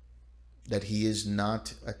pleasure, that he is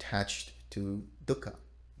not attached to dukkha?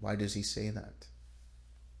 Why does he say that?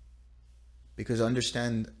 Because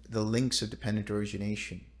understand the links of dependent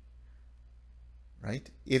origination, right?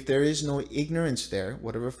 If there is no ignorance there,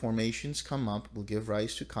 whatever formations come up will give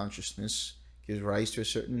rise to consciousness, give rise to a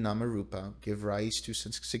certain nama-rupa, give rise to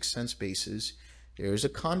six sense bases. There is a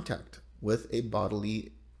contact with a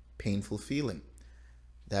bodily painful feeling.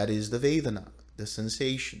 That is the Vedana, the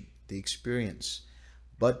sensation, the experience.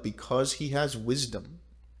 But because he has wisdom,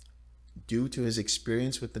 due to his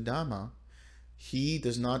experience with the Dhamma, he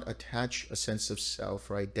does not attach a sense of self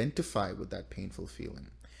or identify with that painful feeling.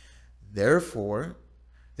 Therefore,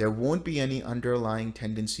 there won't be any underlying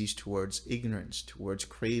tendencies towards ignorance, towards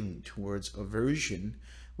craving, towards aversion,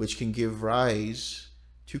 which can give rise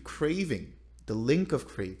to craving, the link of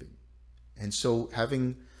craving. And so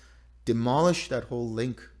having demolished that whole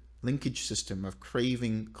linkage system of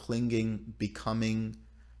craving, clinging, becoming,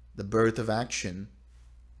 the birth of action,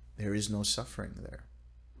 there is no suffering there.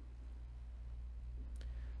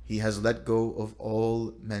 He has let go of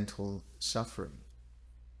all mental suffering.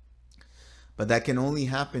 But that can only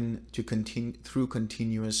happen through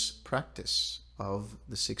continuous practice of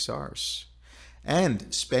the 6Rs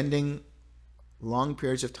and spending long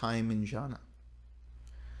periods of time in jhana.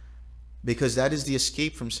 Because that is the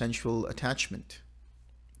escape from sensual attachment.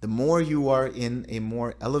 The more you are in a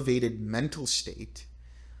more elevated mental state,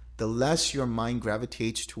 the less your mind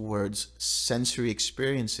gravitates towards sensory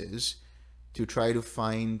experiences to try to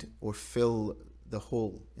find or fill the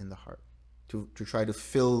hole in the heart. to try to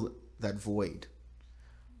fill that void.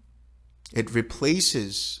 It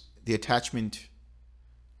replaces the attachment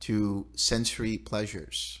to sensory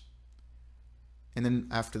pleasures. And then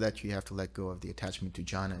after that, you have to let go of the attachment to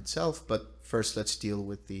jhana itself. But first, let's deal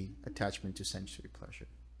with the attachment to sensory pleasure.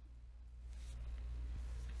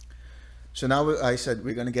 So now I said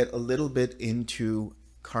we're going to get a little bit into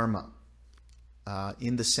karma,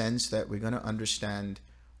 in the sense that we're going to understand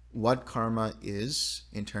what karma is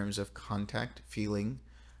in terms of contact, feeling,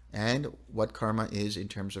 and what karma is in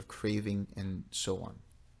terms of craving and so on.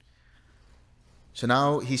 So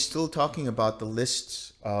now he's still talking about the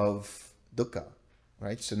lists of dukkha,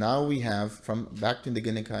 right? So now we have, from back to the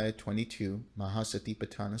Nikaya 22,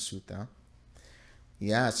 Mahasatipatthana Sutta,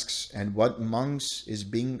 he asks, and what monks is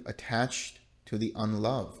being attached to the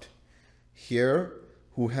unloved? Here,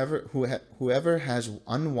 whoever has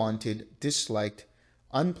unwanted, disliked,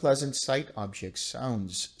 unpleasant sight objects,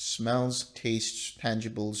 sounds, smells, tastes,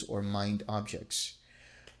 tangibles, or mind objects,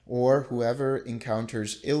 or whoever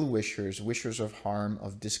encounters ill-wishers, wishers of harm,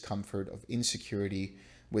 of discomfort, of insecurity,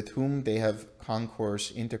 with whom they have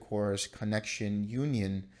concourse, intercourse, connection,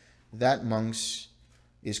 union, that monks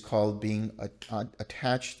is called being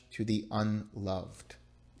attached to the unloved.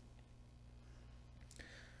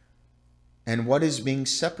 And what is being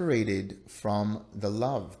separated from the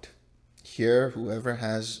loved? Here, whoever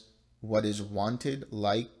has what is wanted,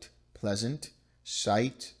 liked, pleasant,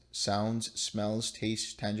 sight, sounds, smells,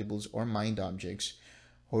 tastes, tangibles, or mind objects,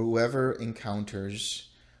 or whoever encounters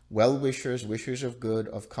well-wishers, wishers of good,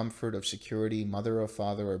 of comfort, of security, mother or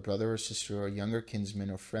father, or brother or sister, or younger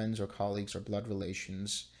kinsmen, or friends, or colleagues, or blood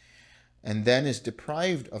relations, and then is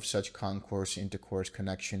deprived of such concourse, intercourse,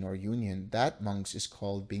 connection, or union, that, monks, is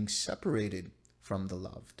called being separated from the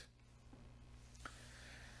loved.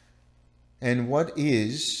 And what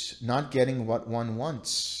is not getting what one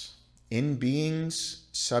wants? In beings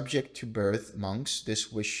subject to birth, monks,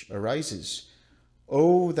 this wish arises.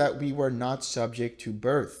 Oh, that we were not subject to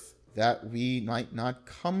birth, that we might not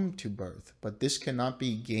come to birth. But this cannot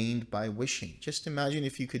be gained by wishing. Just imagine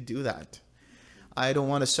if you could do that. I don't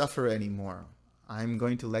want to suffer anymore. I'm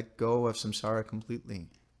going to let go of samsara completely.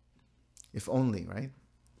 If only, right?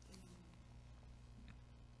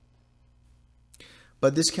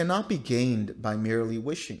 But this cannot be gained by merely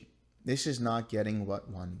wishing. This is not getting what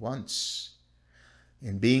one wants.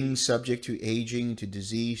 In being subject to aging, to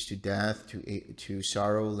disease, to death, to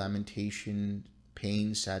sorrow, lamentation,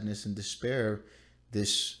 pain, sadness, and despair,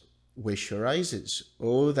 this wish arises.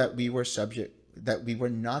 Oh, that we were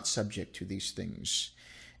not subject to these things,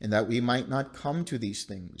 and that we might not come to these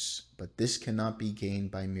things. But this cannot be gained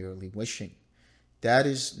by merely wishing. That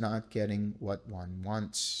is not getting what one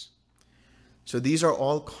wants. So these are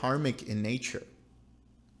all karmic in nature.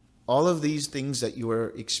 All of these things that you are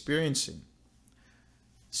experiencing,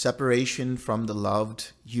 separation from the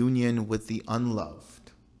loved, union with the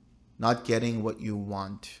unloved, not getting what you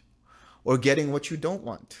want, or getting what you don't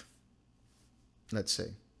want, let's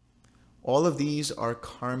say. All of these are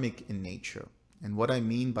karmic in nature. And what I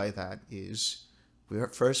mean by that is,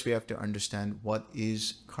 first we have to understand what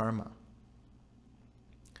is karma.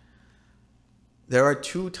 There are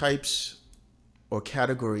two types or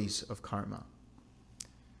categories of karma.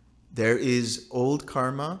 There is old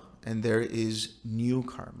karma and there is new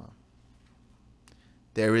karma.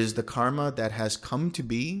 There is the karma that has come to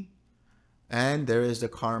be, and there is the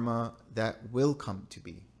karma that will come to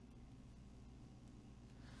be.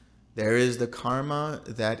 There is the karma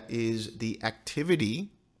that is the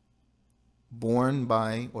activity born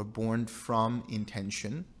by or born from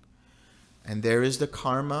intention, and there is the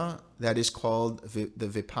karma that is called the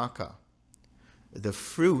vipaka, the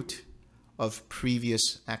fruit of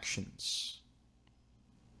previous actions.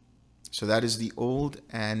 So that is the old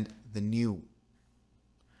and the new.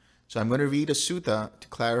 So I'm going to read a sutta to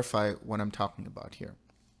clarify what I'm talking about here.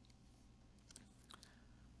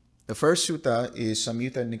 The first sutta is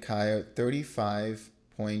Samyutta Nikaya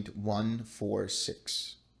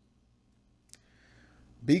 35.146.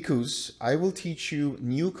 Bhikkhus, I will teach you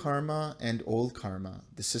new karma and old karma,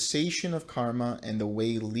 the cessation of karma and the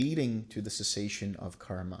way leading to the cessation of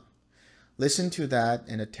karma. Listen to that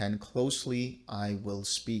and attend closely, I will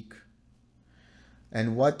speak.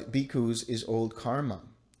 And what, bhikkhus, is old karma?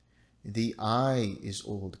 The I is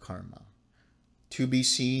old karma, to be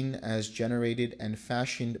seen as generated and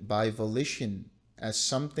fashioned by volition, as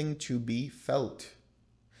something to be felt.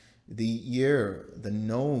 The ear, the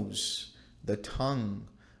nose, the tongue,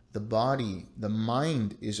 the body, the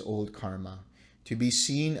mind is old karma, to be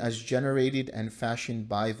seen as generated and fashioned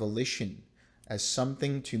by volition, as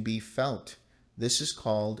something to be felt. This is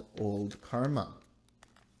called old karma.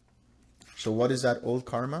 So what is that old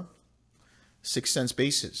karma? Six sense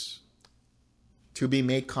bases. To be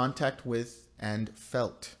made contact with and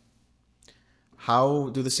felt. How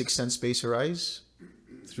do the six sense base arise?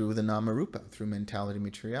 Through the nama rupa, through mentality,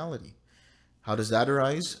 materiality. How does that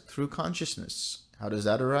arise? Through consciousness. How does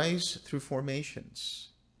that arise? Through formations.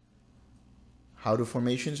 How do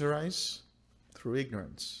formations arise? Through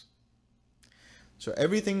ignorance. So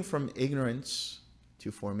everything from ignorance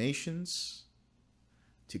to formations,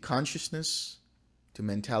 to consciousness, to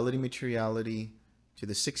mentality, materiality, to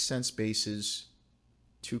the six sense bases,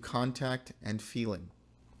 to contact and feeling.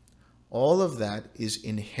 All of that is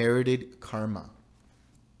inherited karma.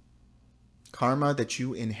 Karma that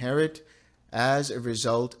you inherit as a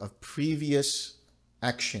result of previous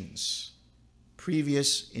actions,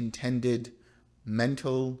 previous intended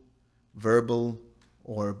mental, verbal,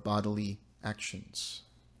 or bodily actions.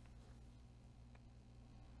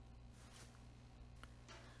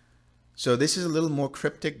 So this is a little more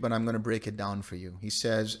cryptic, but I'm going to break it down for you. He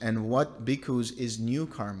says, and what bhikkhus is new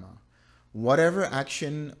karma? Whatever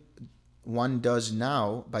action one does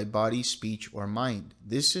now by body, speech, or mind.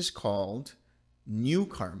 This is called new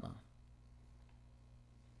karma.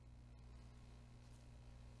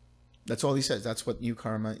 That's all he says. That's what new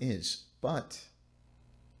karma is. But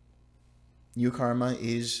new karma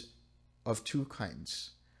is of two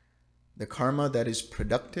kinds. The karma that is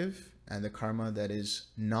productive and the karma that is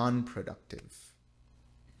non-productive.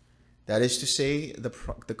 That is to say,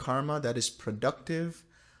 the karma that is productive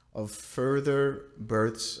of further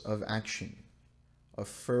births of action, of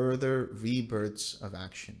further rebirths of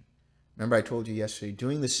action. Remember I told you yesterday,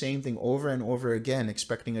 doing the same thing over and over again,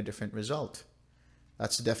 expecting a different result.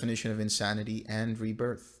 That's the definition of insanity and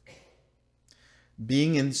rebirth.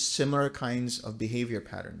 Being in similar kinds of behavior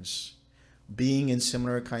patterns, being in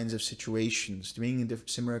similar kinds of situations, being in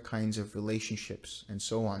similar kinds of relationships, and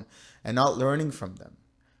so on, and not learning from them,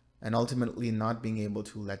 and ultimately not being able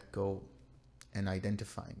to let go and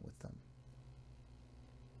identifying with them.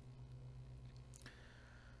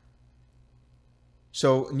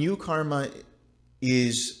 So new karma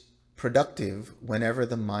is productive whenever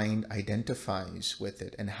the mind identifies with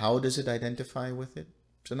it. And how does it identify with it?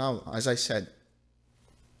 So now, as I said,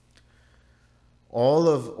 all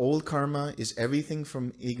of old karma is everything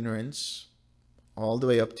from ignorance all the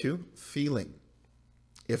way up to feeling.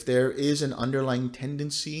 If there is an underlying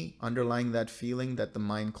tendency, underlying that feeling that the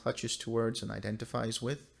mind clutches towards and identifies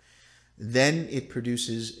with, then it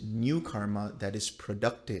produces new karma that is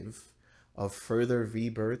productive of further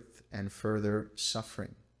rebirth and further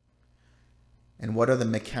suffering. And what are the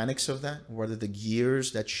mechanics of that? What are the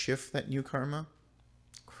gears that shift that new karma?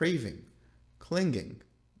 Craving, clinging,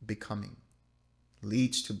 becoming.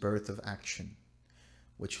 Leads to birth of action,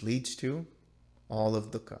 which leads to all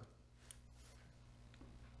of dukkha.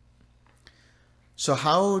 So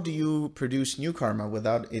how do you produce new karma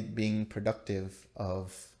without it being productive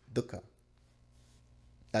of dukkha?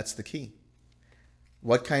 That's the key.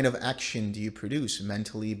 What kind of action do you produce,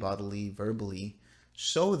 mentally, bodily, verbally,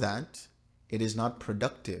 so that it is not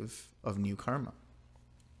productive of new karma?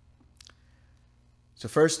 So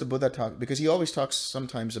first the Buddha talks, because he always talks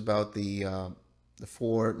sometimes about the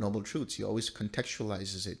Four Noble Truths. He always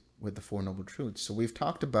contextualizes it with the Four Noble Truths. So we've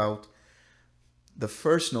talked about the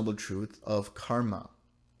first noble truth of karma,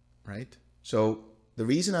 right? So the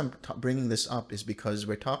reason I'm bringing this up is because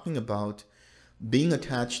we're talking about being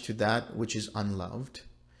attached to that which is unloved,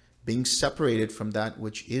 being separated from that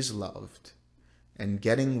which is loved, and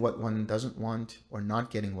getting what one doesn't want or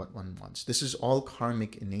not getting what one wants. This is all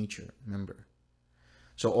karmic in nature, remember.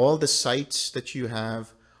 So all the sights that you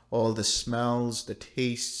have, all the smells, the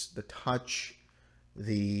tastes, the touch,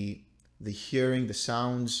 the hearing, the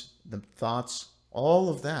sounds, the thoughts, all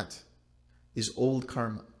of that is old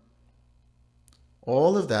karma.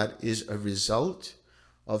 All of that is a result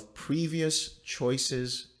of previous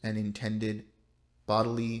choices and intended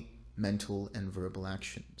bodily, mental, and verbal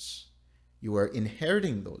actions. You are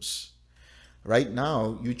inheriting those. Right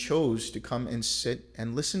now, you chose to come and sit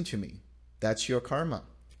and listen to me. That's your karma.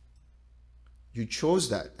 You chose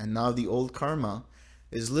that, and now the old karma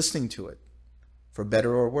is listening to it, for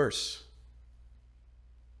better or worse.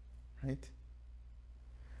 Right?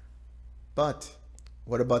 But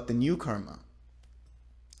what about the new karma?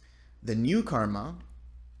 The new karma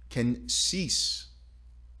can cease,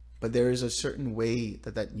 but there is a certain way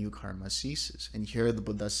that that new karma ceases. And here the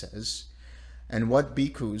Buddha says, and what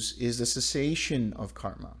bhikkhus is the cessation of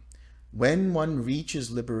karma? When one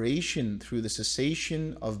reaches liberation through the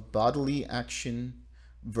cessation of bodily action,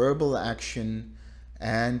 verbal action,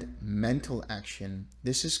 and mental action,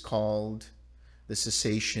 this is called the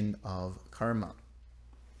cessation of karma.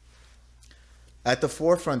 At the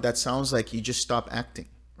forefront, that sounds like you just stop acting,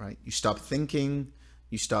 right? You stop thinking,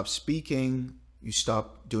 you stop speaking, you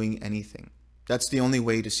stop doing anything. That's the only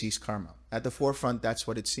way to cease karma. At the forefront, that's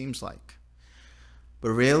what it seems like. But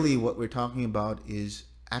really what we're talking about is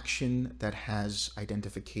action that has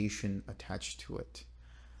identification attached to it.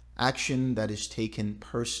 Action that is taken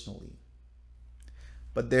personally.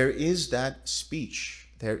 But there is that speech,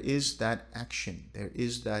 there is that action, there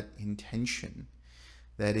is that intention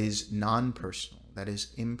that is non-personal, that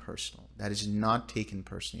is impersonal, that is not taken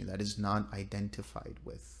personally, that is not identified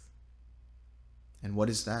with. And what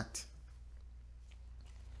is that?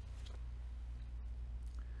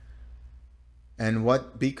 And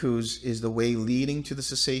what, bhikkhus, is the way leading to the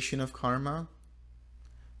cessation of karma?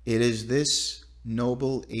 It is this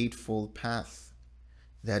noble eightfold path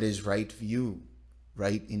that is right view,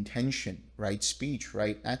 right intention, right speech,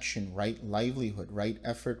 right action, right livelihood, right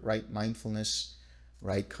effort, right mindfulness,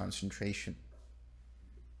 right concentration.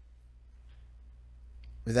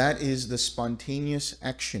 That is the spontaneous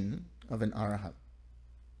action of an arhat.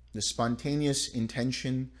 The spontaneous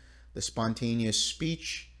intention, the spontaneous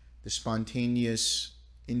speech, the spontaneous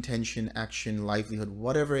intention, action, livelihood,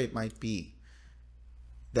 whatever it might be,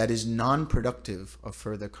 that is non-productive of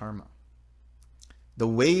further karma. The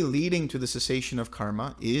way leading to the cessation of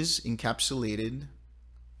karma is encapsulated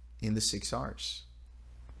in the 6 R's.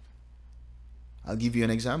 I'll give you an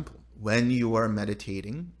example. When you are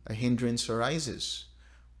meditating, a hindrance arises.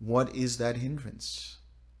 What is that hindrance?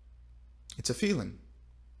 It's a feeling.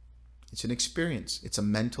 It's an experience. It's a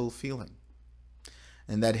mental feeling.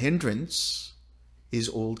 And that hindrance is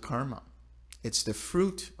old karma. It's the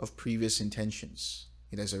fruit of previous intentions.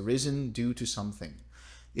 It has arisen due to something.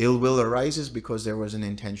 Ill will arises because there was an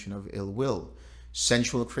intention of ill will.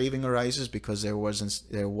 Sensual craving arises because there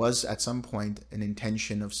was at some point an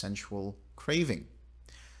intention of sensual craving.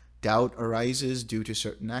 Doubt arises due to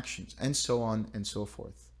certain actions, and so on and so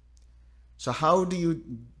forth. So how do you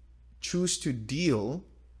choose to deal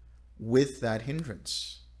with that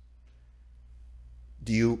hindrance?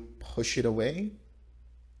 Do you push it away?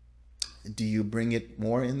 Do you bring it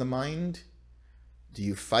more in the mind? Do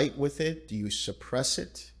you fight with it? Do you suppress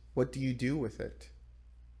it? What do you do with it?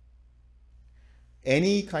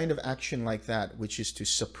 Any kind of action like that, which is to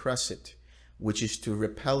suppress it, which is to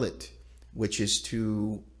repel it, which is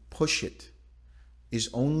to push it, is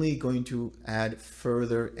only going to add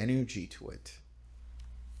further energy to it.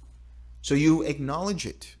 So you acknowledge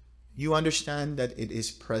it. You understand that it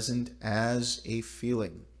is present as a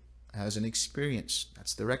feeling, as an experience.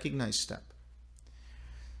 That's the recognized step.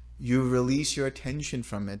 You release your attention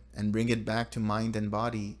from it and bring it back to mind and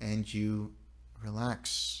body, and you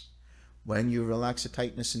relax. When you relax the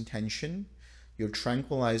tightness and tension, you're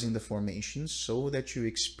tranquilizing the formations so that you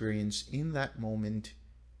experience in that moment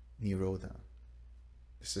nirodha,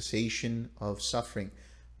 the cessation of suffering,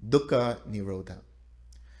 dukkha nirodha.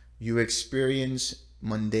 You experience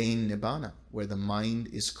mundane nibbana, where the mind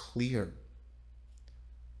is clear,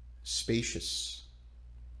 spacious,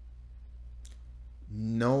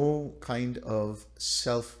 no kind of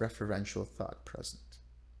self-referential thought present.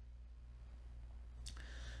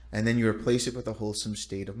 And then you replace it with a wholesome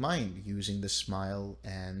state of mind using the smile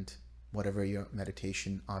and whatever your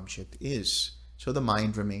meditation object is. So the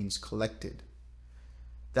mind remains collected.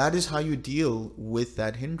 That is how you deal with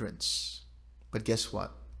that hindrance. But guess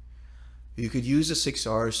what? You could use the 6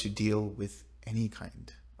 R's to deal with any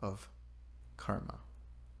kind of karma.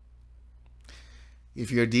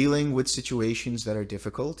 If you're dealing with situations that are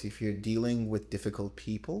difficult, if you're dealing with difficult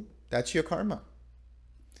people, that's your karma.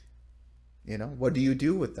 You know, what do you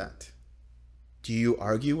do with that? Do you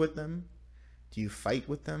argue with them? Do you fight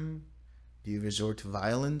with them? Do you resort to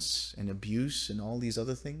violence and abuse and all these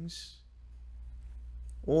other things?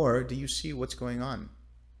 Or do you see what's going on?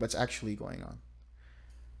 What's actually going on?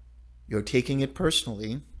 You're taking it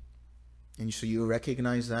personally, and so you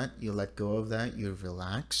recognize that, you let go of that, you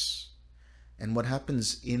relax, and what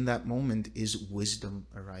happens in that moment is wisdom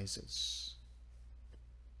arises.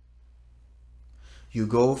 You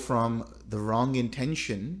go from the wrong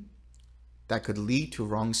intention that could lead to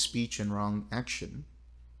wrong speech and wrong action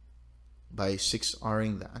by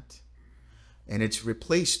 6Ring that, and it's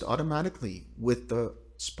replaced automatically with the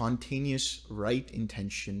spontaneous right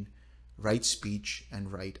intention, right speech,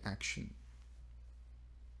 and right action.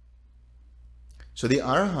 So the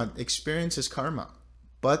arhat experiences karma,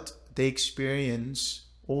 but they experience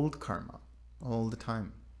old karma all the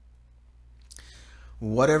time.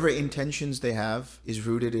 Whatever intentions they have is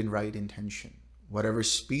rooted in right intention. Whatever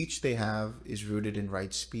speech they have is rooted in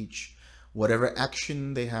right speech. Whatever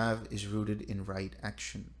action they have is rooted in right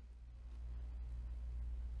action.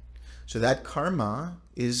 So that karma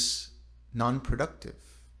is non-productive.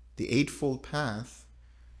 The Eightfold Path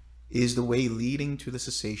is the way leading to the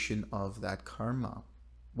cessation of that karma.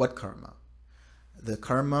 What karma? The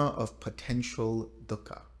karma of potential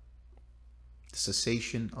dukkha. The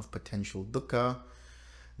cessation of potential dukkha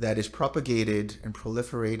that is propagated and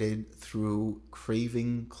proliferated through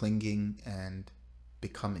craving, clinging, and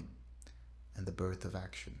becoming, and the birth of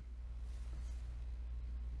action.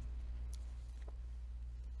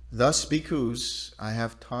 Thus, bhikkhus, I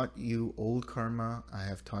have taught you old karma, I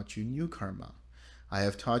have taught you new karma. I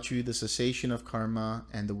have taught you the cessation of karma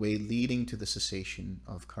and the way leading to the cessation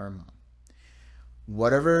of karma.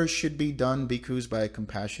 Whatever should be done, bhikkhus, by a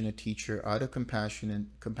compassionate teacher, out of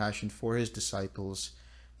compassion for his disciples,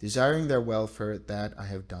 desiring their welfare, that I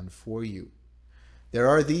have done for you. There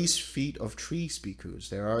are these feet of trees, bhikkhus.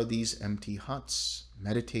 There are these empty huts.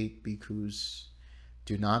 Meditate, bhikkhus.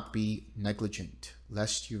 Do not be negligent,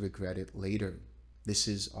 lest you regret it later. This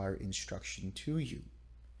is our instruction to you.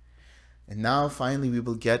 And now, finally, we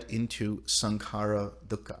will get into Sankhara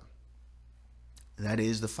Dukkha. That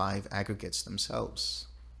is the 5 aggregates themselves.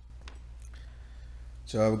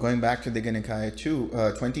 So going back to the Nikaya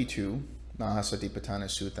 22, Mahasatipatthana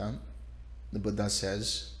Sutta, the Buddha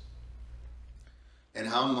says, and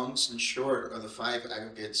how monks, in short, are the 5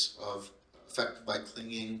 aggregates of affected by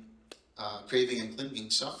clinging, craving and clinging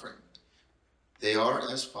suffering. They are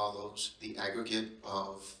as follows: the aggregate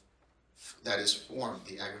of that is form,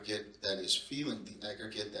 the aggregate that is feeling, the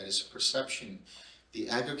aggregate that is perception, the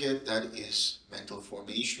aggregate that is mental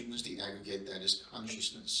formations, the aggregate that is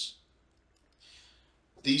consciousness.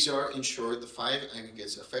 These are, in short, the 5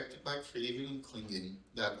 aggregates affected by craving and clinging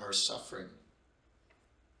that are suffering.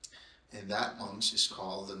 And that, monks, is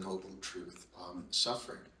called the noble truth of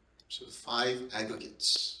suffering. So 5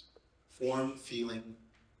 aggregates: form, feeling,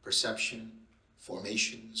 perception,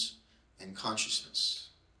 formations, and consciousness.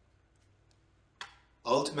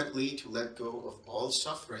 Ultimately, to let go of all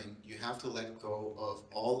suffering, you have to let go of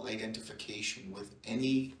all identification with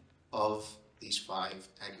any of these 5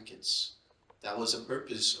 aggregates. That was the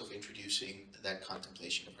purpose of introducing that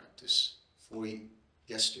contemplation practice for you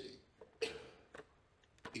yesterday.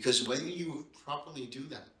 Because when you properly do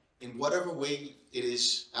that, in whatever way it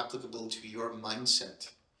is applicable to your mindset,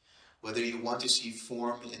 whether you want to see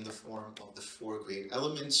form in the form of the 4 great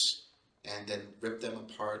elements, and then rip them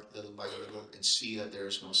apart little by little and see that there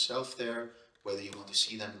is no self there, whether you want to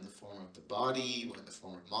see them in the form of the body, or in the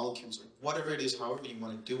form of molecules, or whatever it is, however you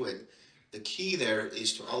want to do it, the key there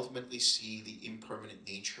is to ultimately see the impermanent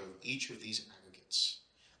nature of each of these aggregates.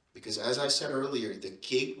 Because as I said earlier, the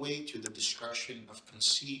gateway to the destruction of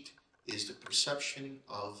conceit is the perception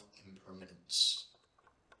of impermanence.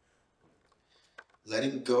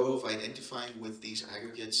 Letting go of identifying with these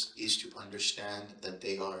aggregates is to understand that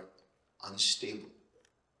they are unstable,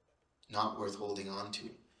 not worth holding on to,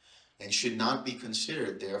 and should not be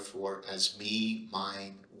considered, therefore, as me,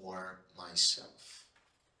 mine, or myself.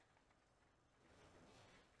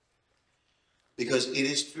 Because it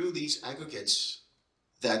is through these aggregates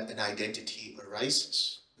that an identity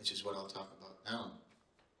arises, which is what I'll talk about now.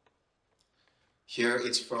 Here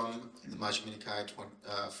it's from the Majjhima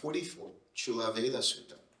Nikaya 44, Chula Vela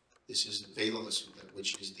Sutta. This is the Vela Sutta,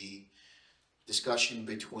 which is the discussion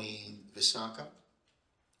between Visakha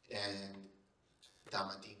and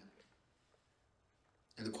Dhammadina.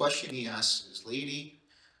 And the question he asks is, lady,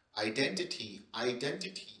 identity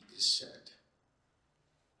is said.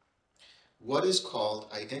 What is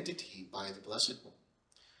called identity by the Blessed One?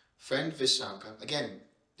 Friend Visakha, again,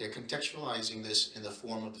 they're contextualizing this in the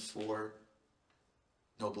form of the 4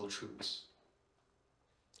 noble truths.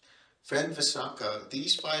 Friend Visakha,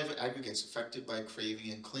 these 5 aggregates affected by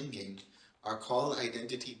craving and clinging are called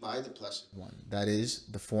identity by the Blessed One. That is,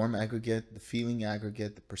 the form aggregate, the feeling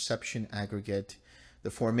aggregate, the perception aggregate, the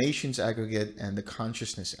formations aggregate, and the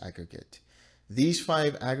consciousness aggregate. These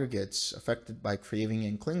 5 aggregates affected by craving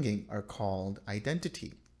and clinging are called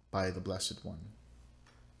identity by the Blessed One.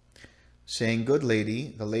 Saying, good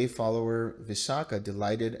lady, the lay follower Visakha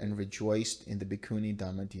delighted and rejoiced in the Bhikkhuni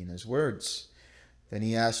Dhammadina's words. Then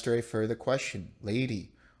he asked her a further question.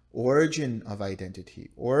 Lady, origin of identity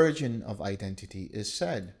is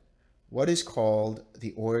said. What is called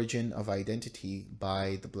the origin of identity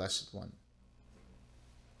by the Blessed One?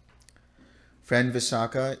 Friend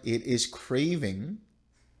Visakha, it is craving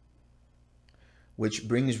which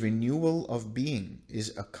brings renewal of being,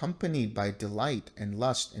 is accompanied by delight and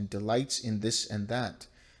lust and delights in this and that.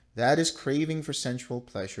 That is craving for sensual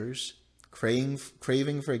pleasures, craving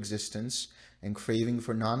for existence, and craving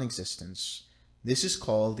for non-existence. This is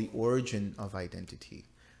called the origin of identity.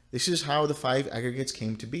 This is how the five aggregates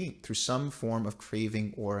came to be, through some form of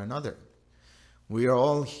craving or another. We are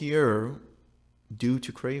all here due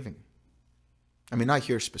to craving. I mean, not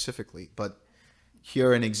here specifically, but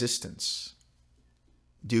here in existence,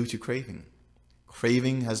 due to craving.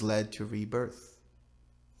 Craving has led to rebirth.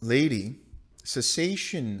 Lady,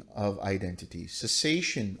 cessation of identity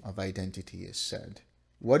is said.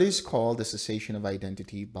 What is called the cessation of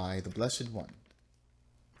identity by the Blessed One?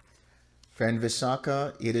 Friend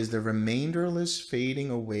Visakha, it is the remainderless fading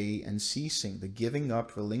away and ceasing, the giving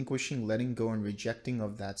up, relinquishing, letting go, and rejecting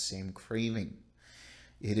of that same craving.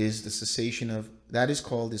 It is the cessation of, that is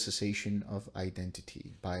called the cessation of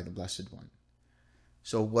identity by the Blessed One.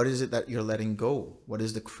 So what is it that you're letting go? What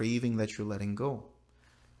is the craving that you're letting go?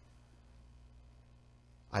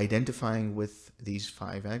 Identifying with these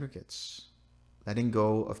five aggregates. Letting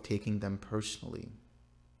go of taking them personally.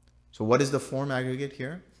 So what is the form aggregate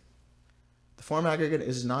here? The form aggregate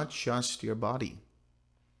is not just your body.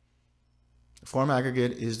 The form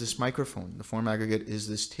aggregate is this microphone. The form aggregate is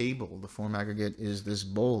this table. The form aggregate is this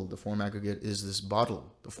bowl. The form aggregate is this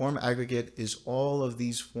bottle. The form aggregate is all of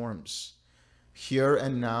these forms. Here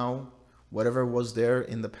and now, whatever was there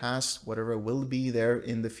in the past, whatever will be there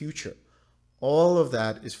in the future. All of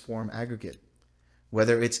that is form aggregate.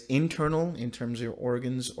 Whether it's internal in terms of your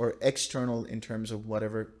organs or external in terms of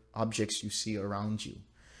whatever objects you see around you.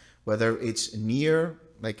 Whether it's near,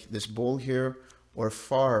 like this bowl here, or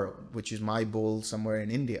far, which is my bowl somewhere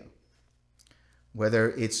in India.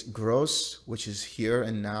 Whether it's gross, which is here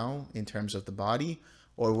and now in terms of the body,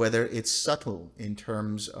 or whether it's subtle in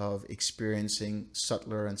terms of experiencing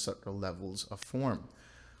subtler and subtler levels of form.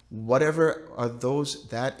 Whatever are those,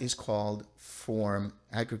 that is called form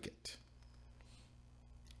aggregate.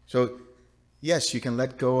 So, yes, you can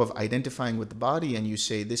let go of identifying with the body and you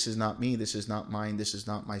say, this is not me, this is not mine, this is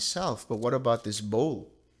not myself. But what about this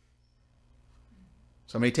bowl?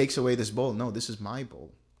 Somebody takes away this bowl. No, this is my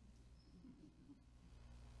bowl.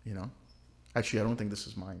 You know? Actually, I don't think this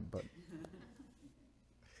is mine, but...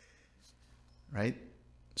 Right?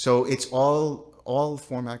 So it's all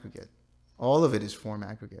form aggregate. All of it is form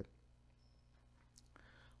aggregate.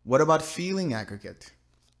 What about feeling aggregate?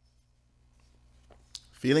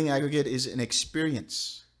 Feeling aggregate is an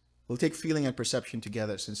experience. We'll take feeling and perception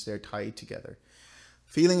together since they're tied together.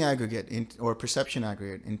 Feeling aggregate or perception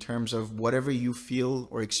aggregate in terms of whatever you feel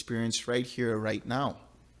or experience right here, right now.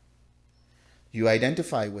 You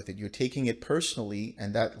identify with it. You're taking it personally,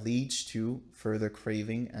 and that leads to further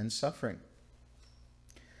craving and suffering.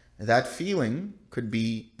 That feeling could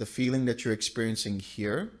be the feeling that you're experiencing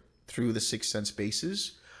here through the six sense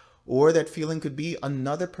bases, or that feeling could be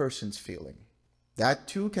another person's feeling. That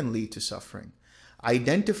too can lead to suffering.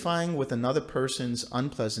 Identifying with another person's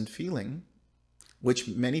unpleasant feeling, which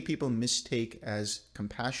many people mistake as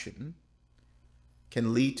compassion,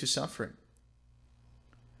 can lead to suffering.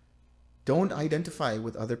 Don't identify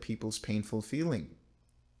with other people's painful feeling.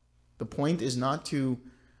 The point is not to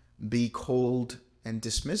be cold and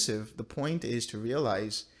dismissive. The point is to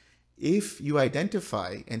realize if you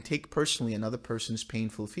identify and take personally another person's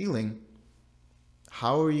painful feeling,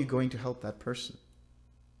 how are you going to help that person?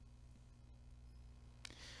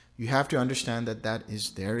 You have to understand that that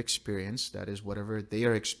is their experience, that is whatever they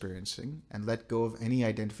are experiencing, and let go of any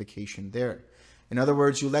identification there. In other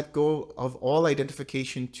words, you let go of all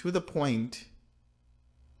identification to the point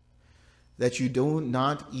that you do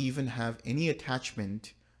not even have any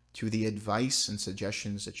attachment to the advice and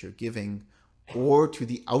suggestions that you're giving or to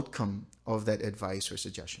the outcome of that advice or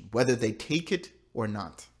suggestion, whether they take it or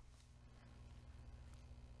not.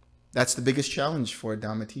 That's the biggest challenge for a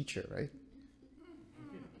Dhamma teacher, right?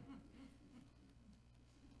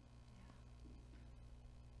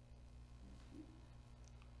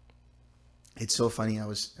 It's so funny. I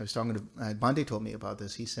was talking to Bhante told me about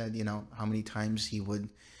this. He said, you know, how many times he would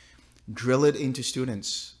drill it into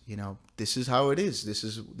students. You know, this is how it is. This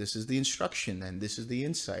is the instruction, and this is the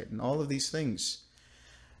insight, and all of these things.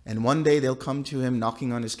 And one day they'll come to him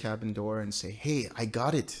knocking on his cabin door and say, "Hey, I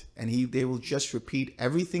got it." And they will just repeat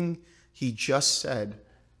everything he just said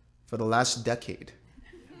for the last decade.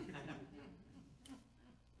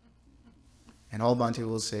 And all Bhante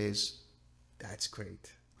will say is, "That's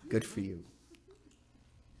great. Good for you."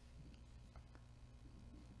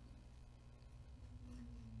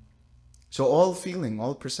 So all feeling,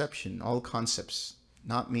 all perception, all concepts,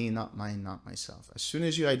 not me, not mine, not myself. As soon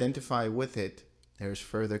as you identify with it, there's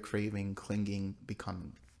further craving, clinging,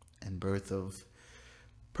 becoming, and birth of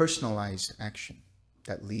personalized action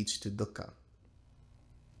that leads to dukkha.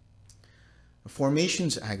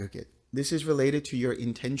 Formations aggregate. This is related to your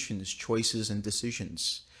intentions, choices, and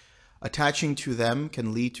decisions. Attaching to them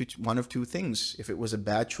can lead to one of two things. If it was a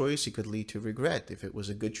bad choice, it could lead to regret. If it was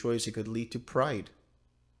a good choice, it could lead to pride.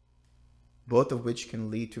 Both of which can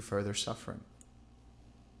lead to further suffering.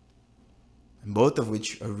 And both of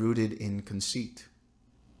which are rooted in conceit.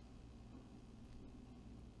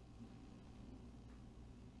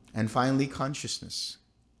 And finally, consciousness.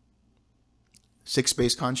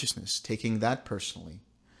 Six-based consciousness, taking that personally.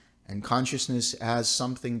 And consciousness as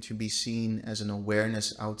something to be seen as an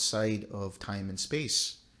awareness outside of time and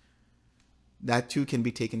space. That too can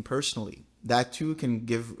be taken personally. That too can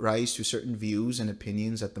give rise to certain views and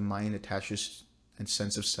opinions that the mind attaches a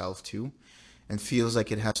sense of self to and feels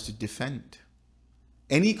like it has to defend.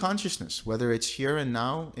 Any consciousness, whether it's here and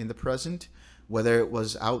now in the present, whether it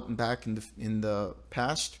was out and back in the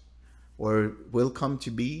past or will come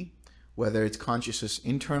to be, whether it's consciousness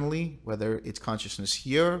internally, whether it's consciousness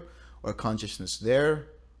here or consciousness there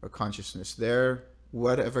or consciousness there,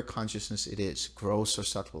 whatever consciousness it is, gross or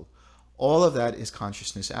subtle, all of that is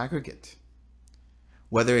consciousness aggregate.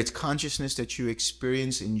 Whether it's consciousness that you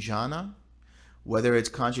experience in jhana, whether it's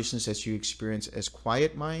consciousness that you experience as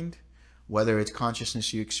quiet mind, whether it's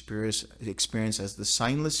consciousness you experience as the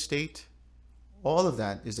signless state, all of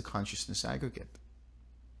that is the consciousness aggregate.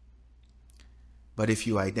 But if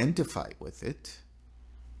you identify with it,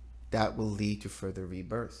 that will lead to further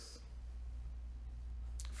rebirth,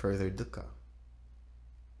 further dukkha.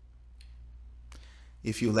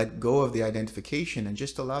 If you let go of the identification and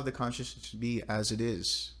just allow the consciousness to be as it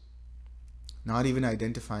is, not even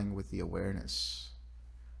identifying with the awareness,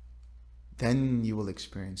 then you will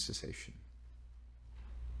experience cessation.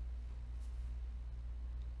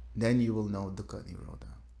 Then you will know dukkha nirodha.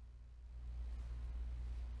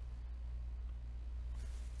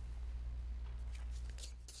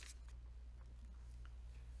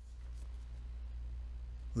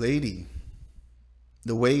 Lady,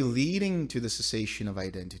 the way leading to the cessation of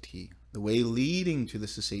identity, the way leading to the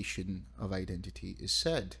cessation of identity is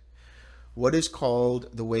said. What is called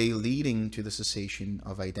the way leading to the cessation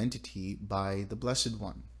of identity by the Blessed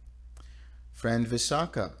One? Friend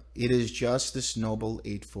Visakha, it is just this noble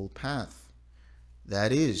eightfold path.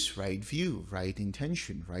 That is right view, right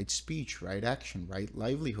intention, right speech, right action, right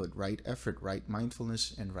livelihood, right effort, right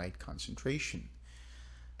mindfulness, and right concentration.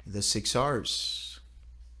 The 6 R's.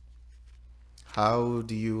 How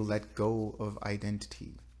do you let go of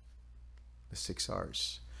identity? The 6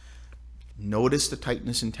 R's. Notice the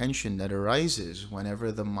tightness and tension that arises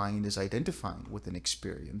whenever the mind is identifying with an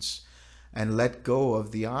experience, and let go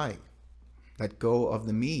of the I. Let go of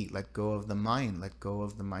the me, let go of the mind, let go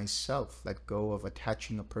of the myself, let go of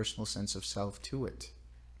attaching a personal sense of self to it.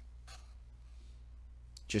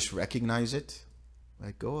 Just recognize it,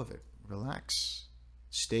 let go of it, relax.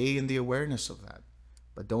 Stay in the awareness of that,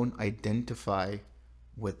 but don't identify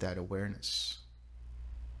with that awareness.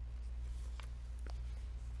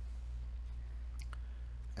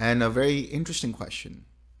 And a very interesting question.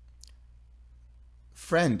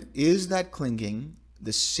 Friend, is that clinging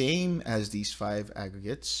the same as these 5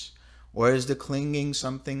 aggregates, or is the clinging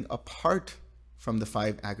something apart from the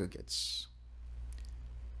 5 aggregates?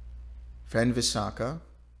 Friend Visakha,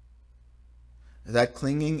 that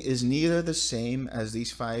clinging is neither the same as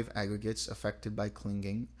these 5 aggregates affected by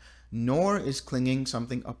clinging, nor is clinging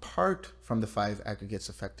something apart from the 5 aggregates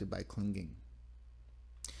affected by clinging.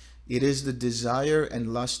 It is the desire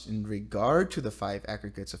and lust in regard to the 5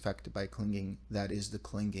 aggregates affected by clinging that is the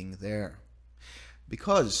clinging there.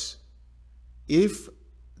 Because if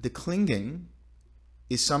the clinging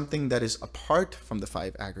is something that is apart from the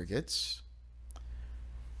 5 aggregates,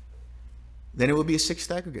 then it will be a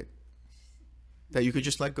 6th aggregate that you could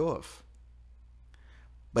just let go of.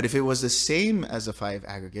 But if it was the same as the 5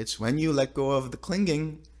 aggregates, when you let go of the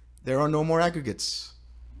clinging, there are no more aggregates.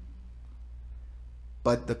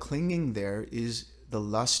 But the clinging there is the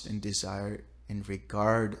lust and desire in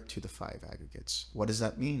regard to the 5 aggregates. What does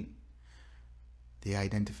that mean? The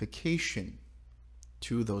identification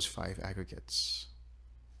to those 5 aggregates.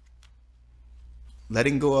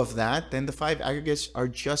 Letting go of that, then the 5 aggregates are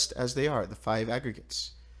just as they are, the 5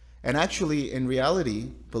 aggregates. And actually, in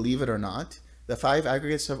reality, believe it or not, the 5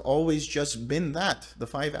 aggregates have always just been that, the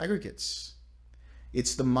 5 aggregates.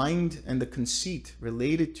 It's the mind and the conceit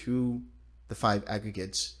related to the 5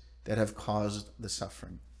 aggregates that have caused the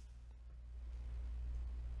suffering.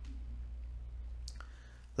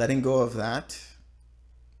 Letting go of that,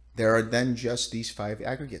 there are then just these 5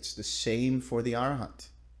 aggregates, the same for the Arhat.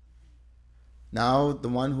 Now, the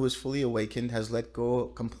one who is fully awakened has let go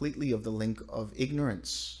completely of the link of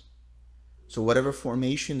ignorance. So whatever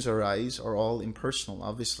formations arise are all impersonal,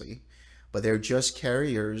 obviously, but they're just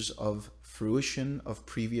carriers of fruition of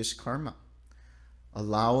previous karma,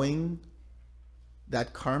 allowing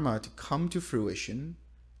that karma to come to fruition,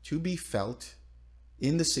 to be felt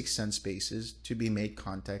in the six sense spaces, to be made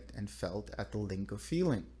contact and felt at the link of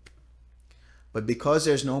feeling. But because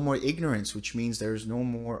there's no more ignorance, which means there's no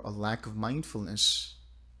more a lack of mindfulness,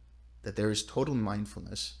 that there is total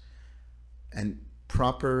mindfulness and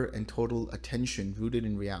proper and total attention rooted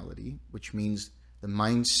in reality, which means the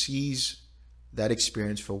mind sees that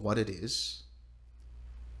experience for what it is,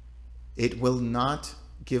 it will not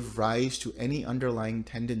give rise to any underlying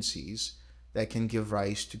tendencies that can give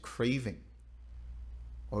rise to craving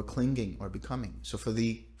or clinging or becoming. So for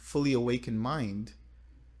the fully awakened mind,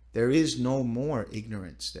 there is no more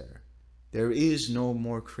ignorance there. There is no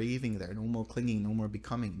more craving there, no more clinging, no more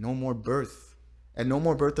becoming, no more birth, and no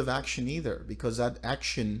more birth of action either, because that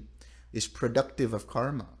action is productive of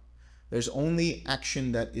karma. There's only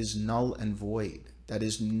action that is null and void, that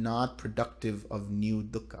is not productive of new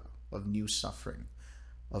dukkha, of new suffering,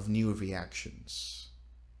 of new reactions.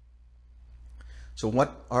 So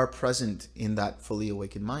what are present in that fully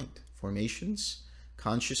awakened mind? Formations,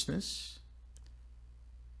 consciousness,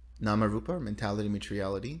 nama-rupa, mentality,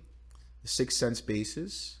 materiality, the six sense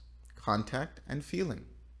bases, contact, and feeling.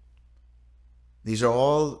 These are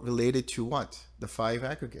all related to what? The five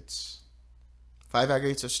aggregates. Five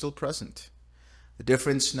aggregates are still present. The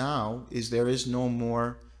difference now is there is no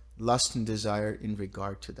more lust and desire in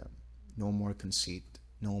regard to them. No more conceit,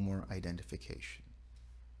 no more identification.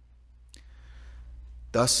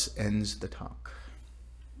 Thus ends the talk.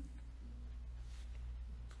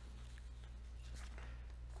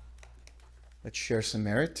 Let's share some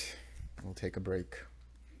merit. We'll take a break.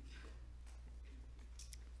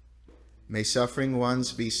 May suffering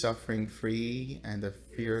ones be suffering free, and the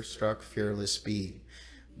fear-struck fearless be.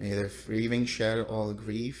 May their grieving shed all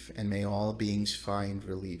grief, and may all beings find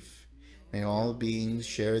relief. May all beings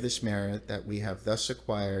share this merit that we have thus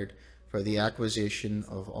acquired for the acquisition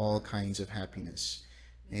of all kinds of happiness.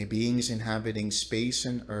 May beings inhabiting space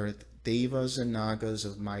and earth, devas and nagas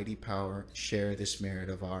of mighty power, share this merit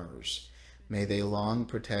of ours. May they long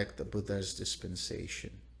protect the Buddha's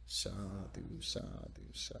dispensation. Sadhu,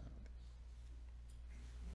 sadhu, sadhu.